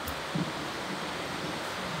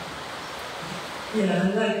 Yeah,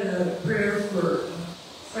 I'd like a prayer for a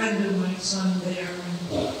friend of my son there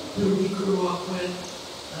who we grew up with.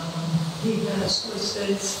 He has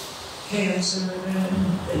first-stage cancer, and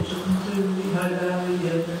they took him to the High Valley the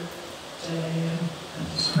other day, and I'm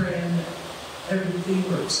just praying that everything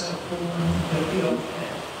works out for him and he'll be okay.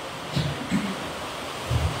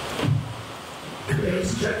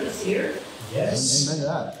 Praise Chuck is here. Yes. Amen to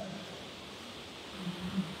that.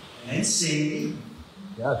 And Sadie.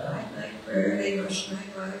 Yes. I'd like prayer. They rushed my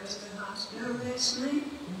brother to the hospital last night.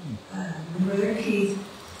 My brother Keith,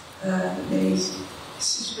 they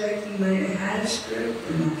suspect he might have had a stroke.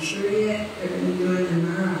 I'm not sure yet. They're going to do an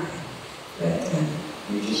MRI. But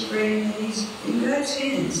we're just praying that he's in God's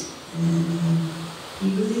hands. And he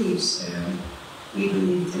believes, so we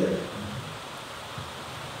believe too.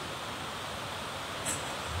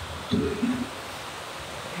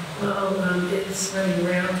 Well, it's running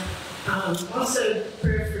around. Also,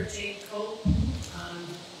 prayer for Jane Cole.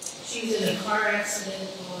 She was in a car accident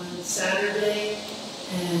on Saturday,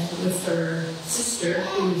 and with her sister,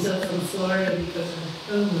 who was up from Florida because her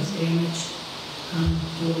home was damaged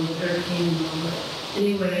during the hurricane and all that.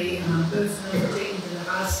 Anyway, both of them were taken to the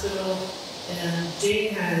hospital, and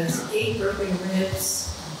Jane has 8 broken ribs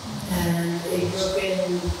and a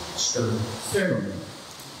broken sternum.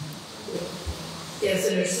 Yes,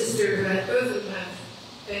 and her sister, both of them have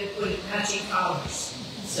been put in matching collars.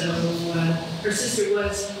 So her sister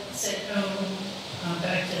was sent home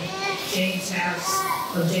back to Jane's house.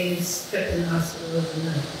 Well, Jane's kept in the hospital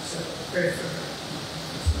overnight, so prayer for her.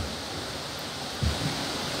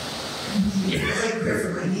 I'd like prayer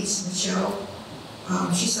for my niece, Michelle.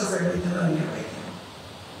 She's suffering with pneumonia right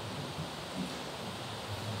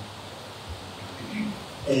now.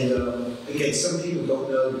 And again, some people don't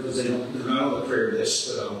know because they're not on the prayer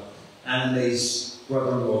list, but Anna's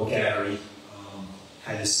brother-in-law, Gary,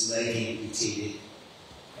 had his leg amputated,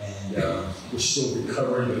 and we're still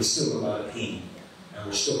recovering, but he's still in a lot of pain. And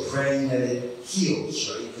we're still praying that it heals,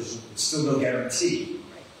 right? Because it's still no guarantee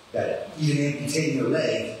that even amputating a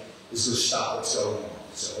leg is going to stop what's going on.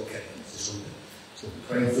 So, okay, so we're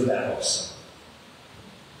praying for that also.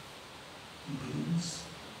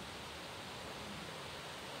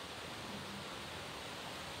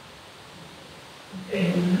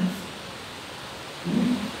 Okay,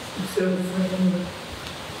 let's go before the Lord.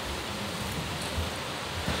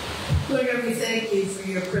 Lord God, we thank you for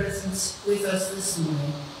your presence with us this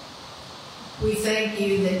morning. We thank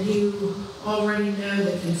you that you already know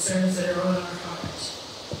the concerns that are on our hearts.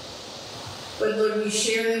 But Lord, we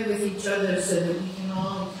share them with each other so that we can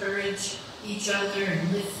all encourage each other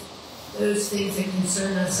and lift those things that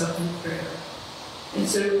concern us up in prayer. And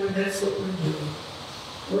so, Lord, that's what we're doing.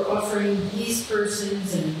 We're offering these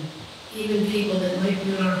persons and even people that might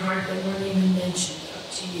be in our heart that weren't even mentioned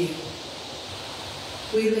up to you.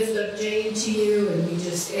 We lift up Jane to you, and we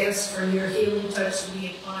just ask for your healing touch to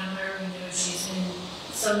be upon her. We know she's in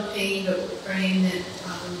some pain, but we're praying that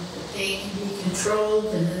pain can be controlled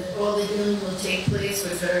and that all the healing will take place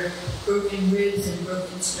with her broken ribs and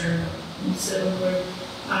broken sternum. And so, Lord,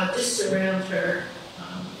 just surround her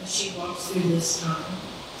as she walks through this time.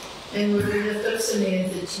 And Lord, we lift up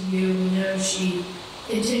Samantha to you. We know she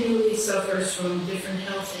continually suffers from different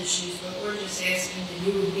health issues, but we're just asking that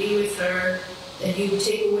you would be with her, that you would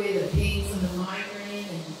take away the pain from the migraine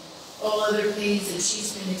and all other pains that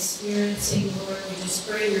she's been experiencing. Lord, we just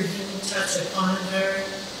pray your healing touch upon her.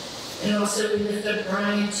 And also we lift up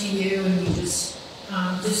Brian to you, and we just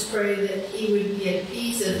pray that he would be at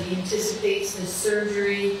peace as he anticipates his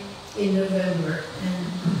surgery in November,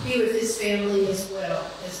 and be with his family as well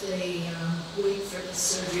as they wait for the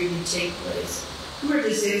surgery to take place. We're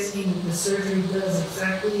just asking that the surgery does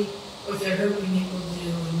exactly what they're hoping it will do,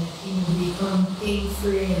 and that he will become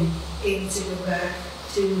pain-free and able to go back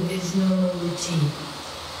to his normal routine.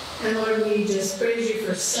 And Lord, we just praise you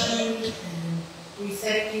for Sonny, and we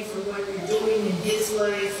thank you for what you're doing in his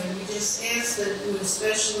life, and we just ask that it would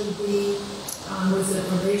especially be with the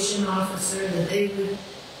probation officer, that they would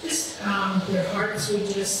just, their hearts would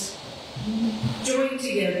just join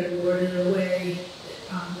together, Lord, in a way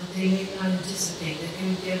that they may not anticipate, that they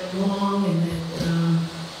would get along, and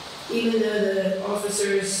that even though the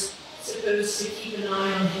officer's supposed to keep an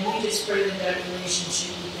eye on him, we just pray that that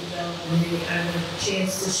relationship would develop and they would have a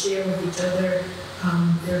chance to share with each other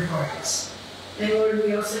their hearts. And Lord,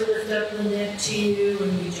 we also lift up Lynette to you,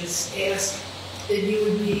 and we just ask that you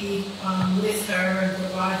would be with her and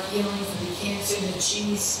provide healing for the cancer that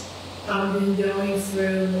she's been going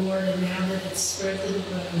through, Lord, and now that it's spread to the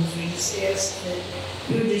bones, we just ask that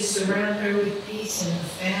you would just surround her with peace and her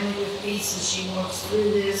family with peace as she walks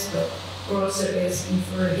through this, but we're also asking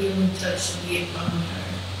for a healing touch to be upon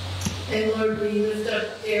her. And Lord, we lift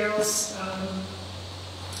up Daryl's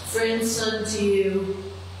friend's son to you,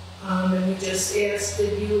 and we just ask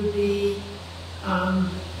that you would be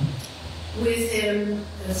with him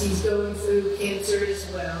as he's going through cancer as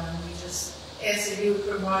well. And we just ask that you would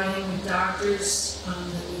provide him with doctors that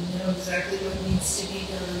would know exactly what needs to be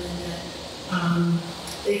done, and that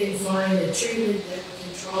they can find a treatment that would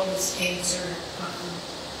control this cancer.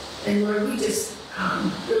 And Lord, we just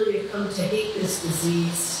really have come to hate this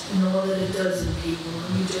disease and all that it does in people.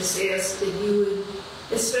 And we just ask that you would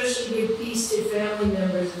especially give peace to family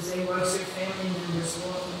members as they watch their family members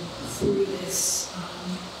walking through this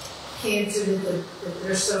cancer that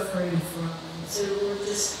they're suffering from. And so, Lord,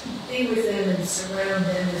 just be with them and surround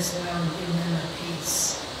them as well and give them a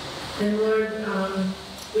peace. And Lord,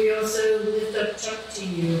 we also lift up Chuck to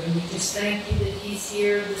you, and we just thank you that he's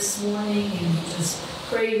here this morning, and we just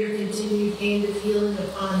pray your continued hand of healing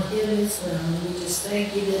upon him as well. And we just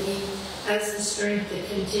thank you that he has the strength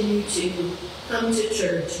to continue to come to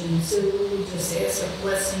church. And so we just ask a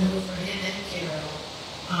blessing over him and Carol,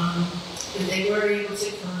 that they were able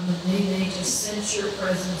to come, and they may just sense your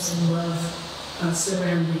presence and love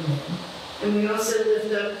surrounding them. And we also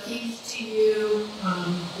lift up Keith to you.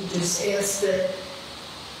 We just ask that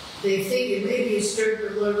they think it may be a stroke,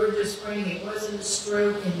 but Lord, we're just praying it wasn't a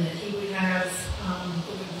stroke, and that he would have,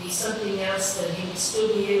 it would be something else, that he would still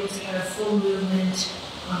be able to have full movement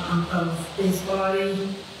of his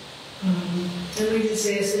body. And we just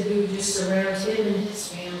ask that you would just surround him and his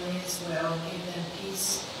family as well, and give them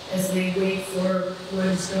peace as they wait for what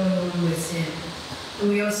is going on with him. And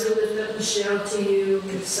we also lift up Michelle to you,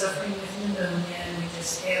 who's suffering with pneumonia, and we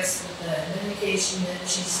just ask that the medication that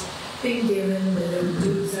she's been given, that it will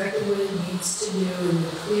do exactly what it needs to do and will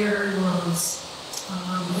clear her lungs.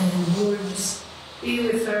 And Lord, just be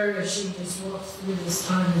with her as she just walks through this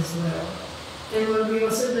time as well. And Lord, we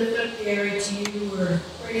also lift up Gary to you. We're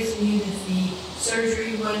praising you that the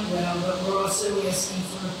surgery went well, but we're also asking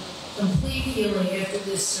for complete healing after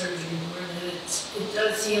this surgery, Lord, that it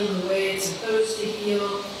does heal the way it's supposed to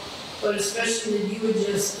heal, but especially that you would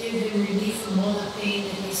just give him relief from all the pain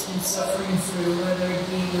that he's been suffering through, whether it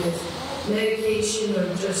be with medication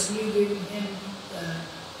or just you giving him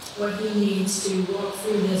what he needs to walk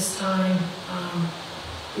through this time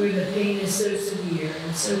where the pain is so severe.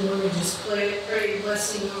 And so, Lord, we just pray a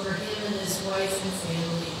blessing over him and his wife and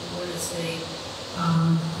family, Lord, as they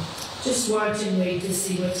just watch and wait to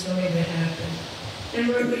see what's going to happen. And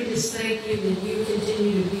Lord, we just thank you that you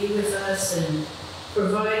continue to be with us and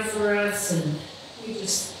provide for us, and we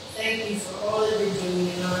just thank you for all that you're doing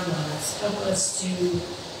in our lives. Help us to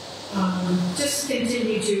just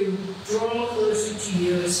continue to draw closer to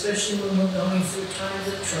you, especially when we're going through times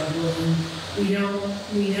of trouble and we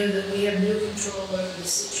know that we have no control over the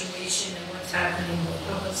situation and what's happening, but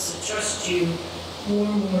help us to trust you more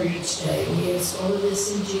and more each day. We ask all of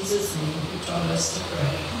this in Jesus' name, who taught us to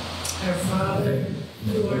pray. Our Father,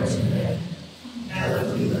 who art in heaven,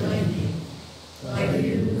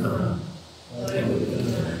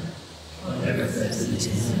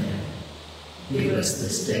 us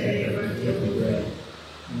this day our daily bread,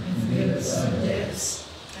 and forgive us our debts,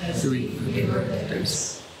 as we forgive our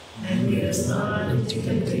debtors. And lead us not into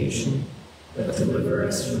temptation, but deliver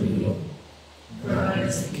us from evil. For thine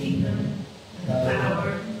is the kingdom, and the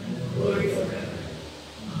power, and the glory forever.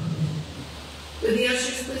 Amen. Would the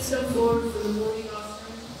ushers please come forward for the morning offering?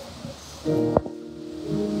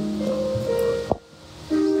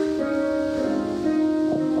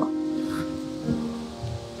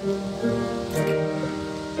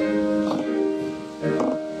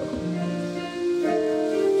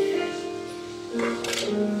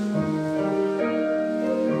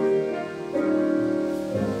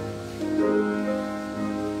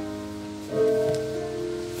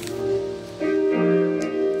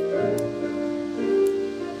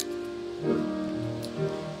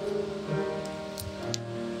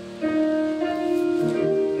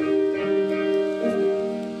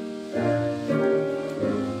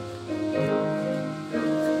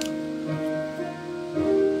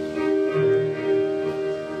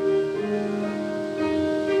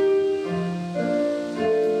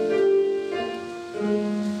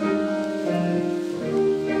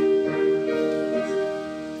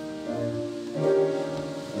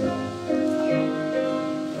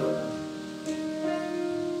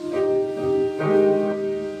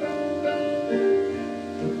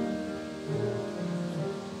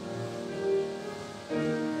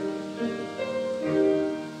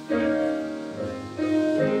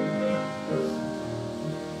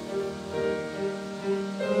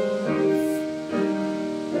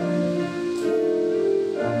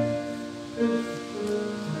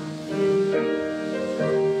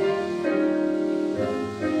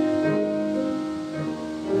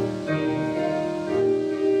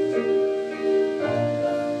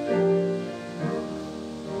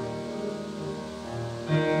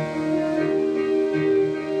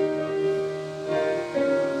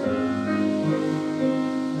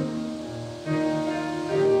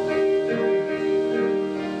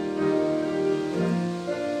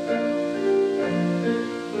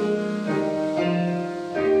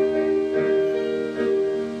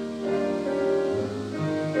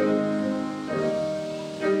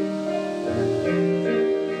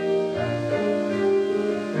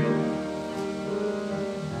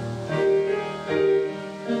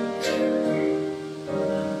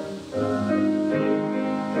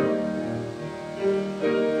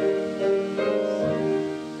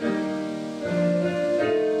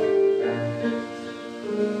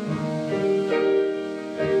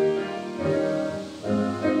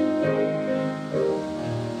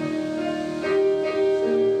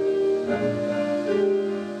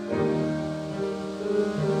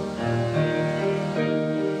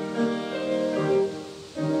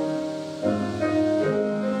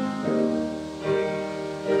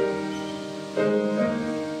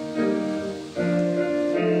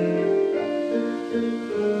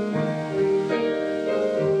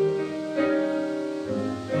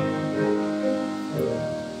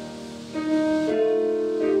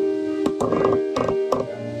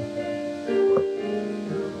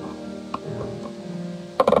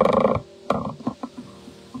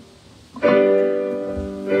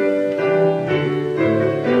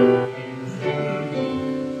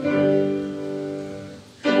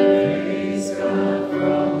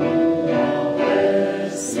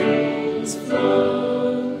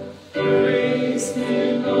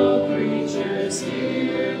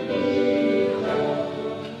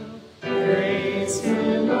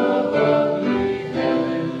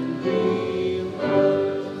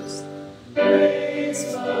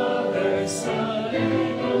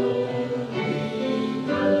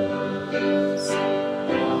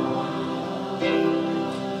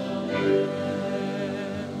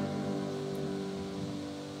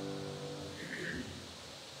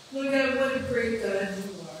 Lord God, what a great God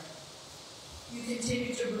you are. You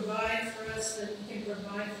continue to provide for us that we can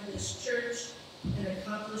provide for this church and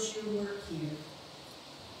accomplish your work here.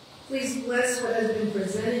 Please bless what has been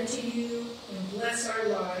presented to you and bless our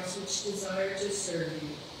lives which desire to serve you.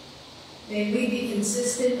 May we be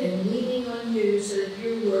consistent in leaning on you so that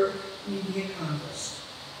your work may be accomplished.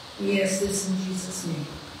 We ask this in Jesus' name.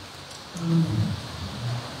 Amen.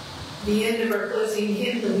 The end of our closing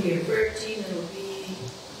hymn, there will be a prayer team that will be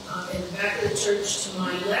in the back of the church to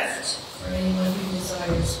my left for anyone who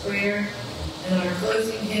desires prayer. And our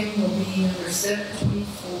closing hymn will be number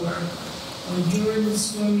 724, On During the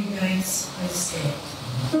Stormy Nights I Stand.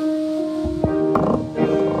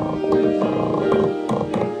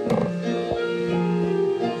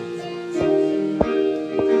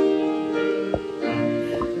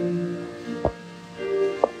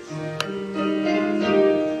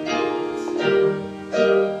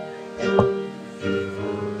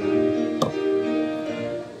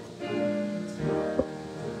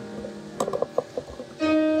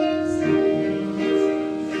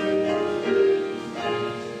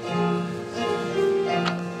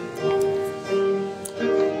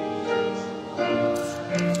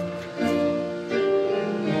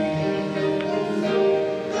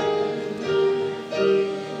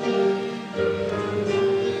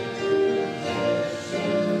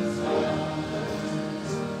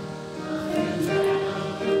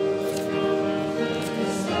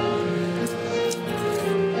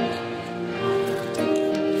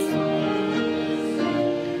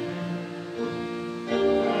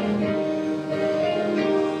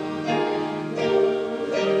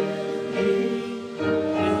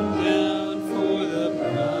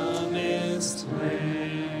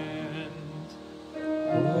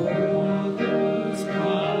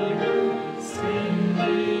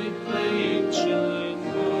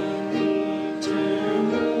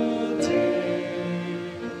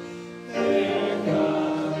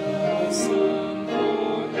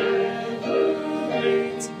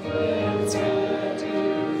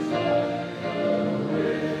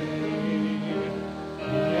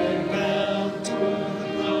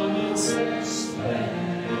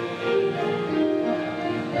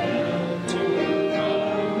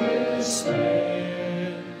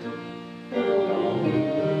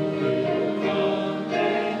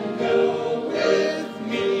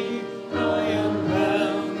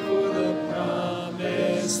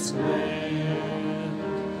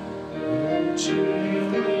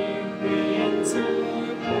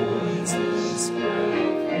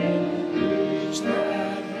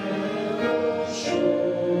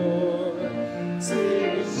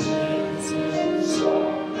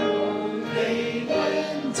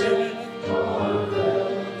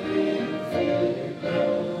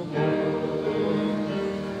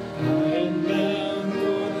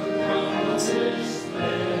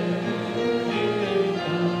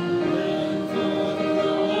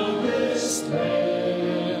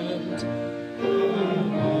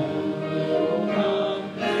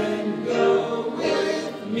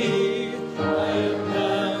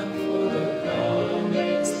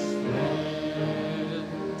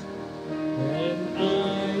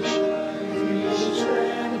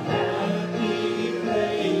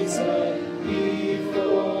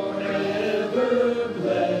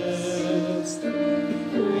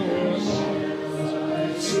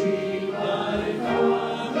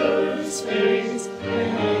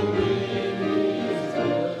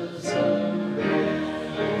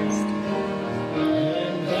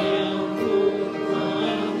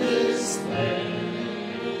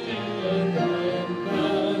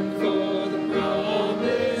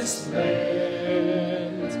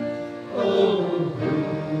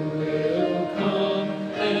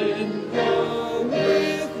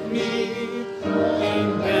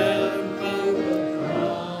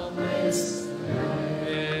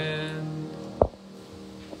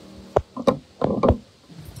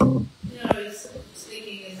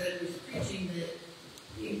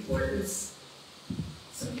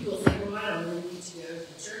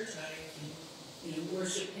 church. I can,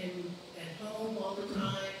 worship Him at home all the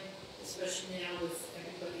time, especially now with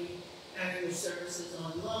everybody having their services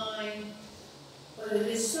online. But it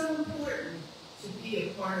is so important to be a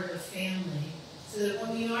part of a family, so that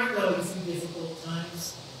when we are going through difficult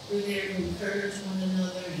times, we're there to encourage one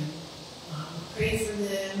another and pray for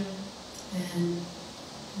them. And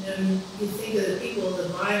you think of the people of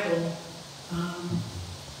the Bible,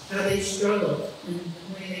 how they struggled and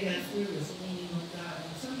the way they got through was leaning on God.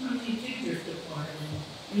 And sometimes you do drift apart, and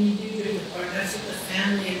when you do drift apart, that's what the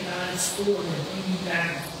family of God is for, to bring you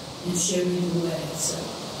back and show you the way. So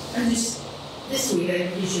this week,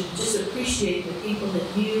 you should just appreciate the people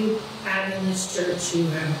that you have in this church who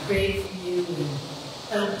have prayed for you and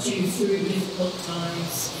helped you through difficult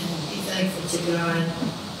times, and be thankful to God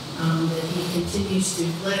that He continues to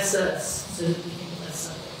bless us so that we can bless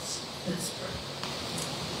others. Let's pray.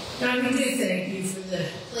 God, we do thank you for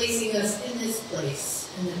placing us in this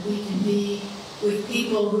place, and that we can be with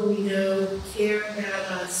people who we know care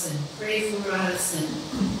about us and pray for us and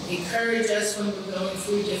encourage us when we're going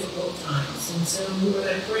through difficult times. And so, Lord,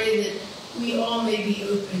 I pray that we all may be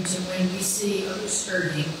open to when we see others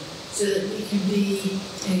hurting, so that we can be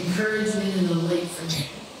an encouragement and a light for them.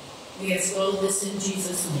 We ask all this in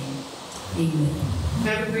Jesus' name. Amen.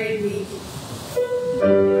 Have a great week.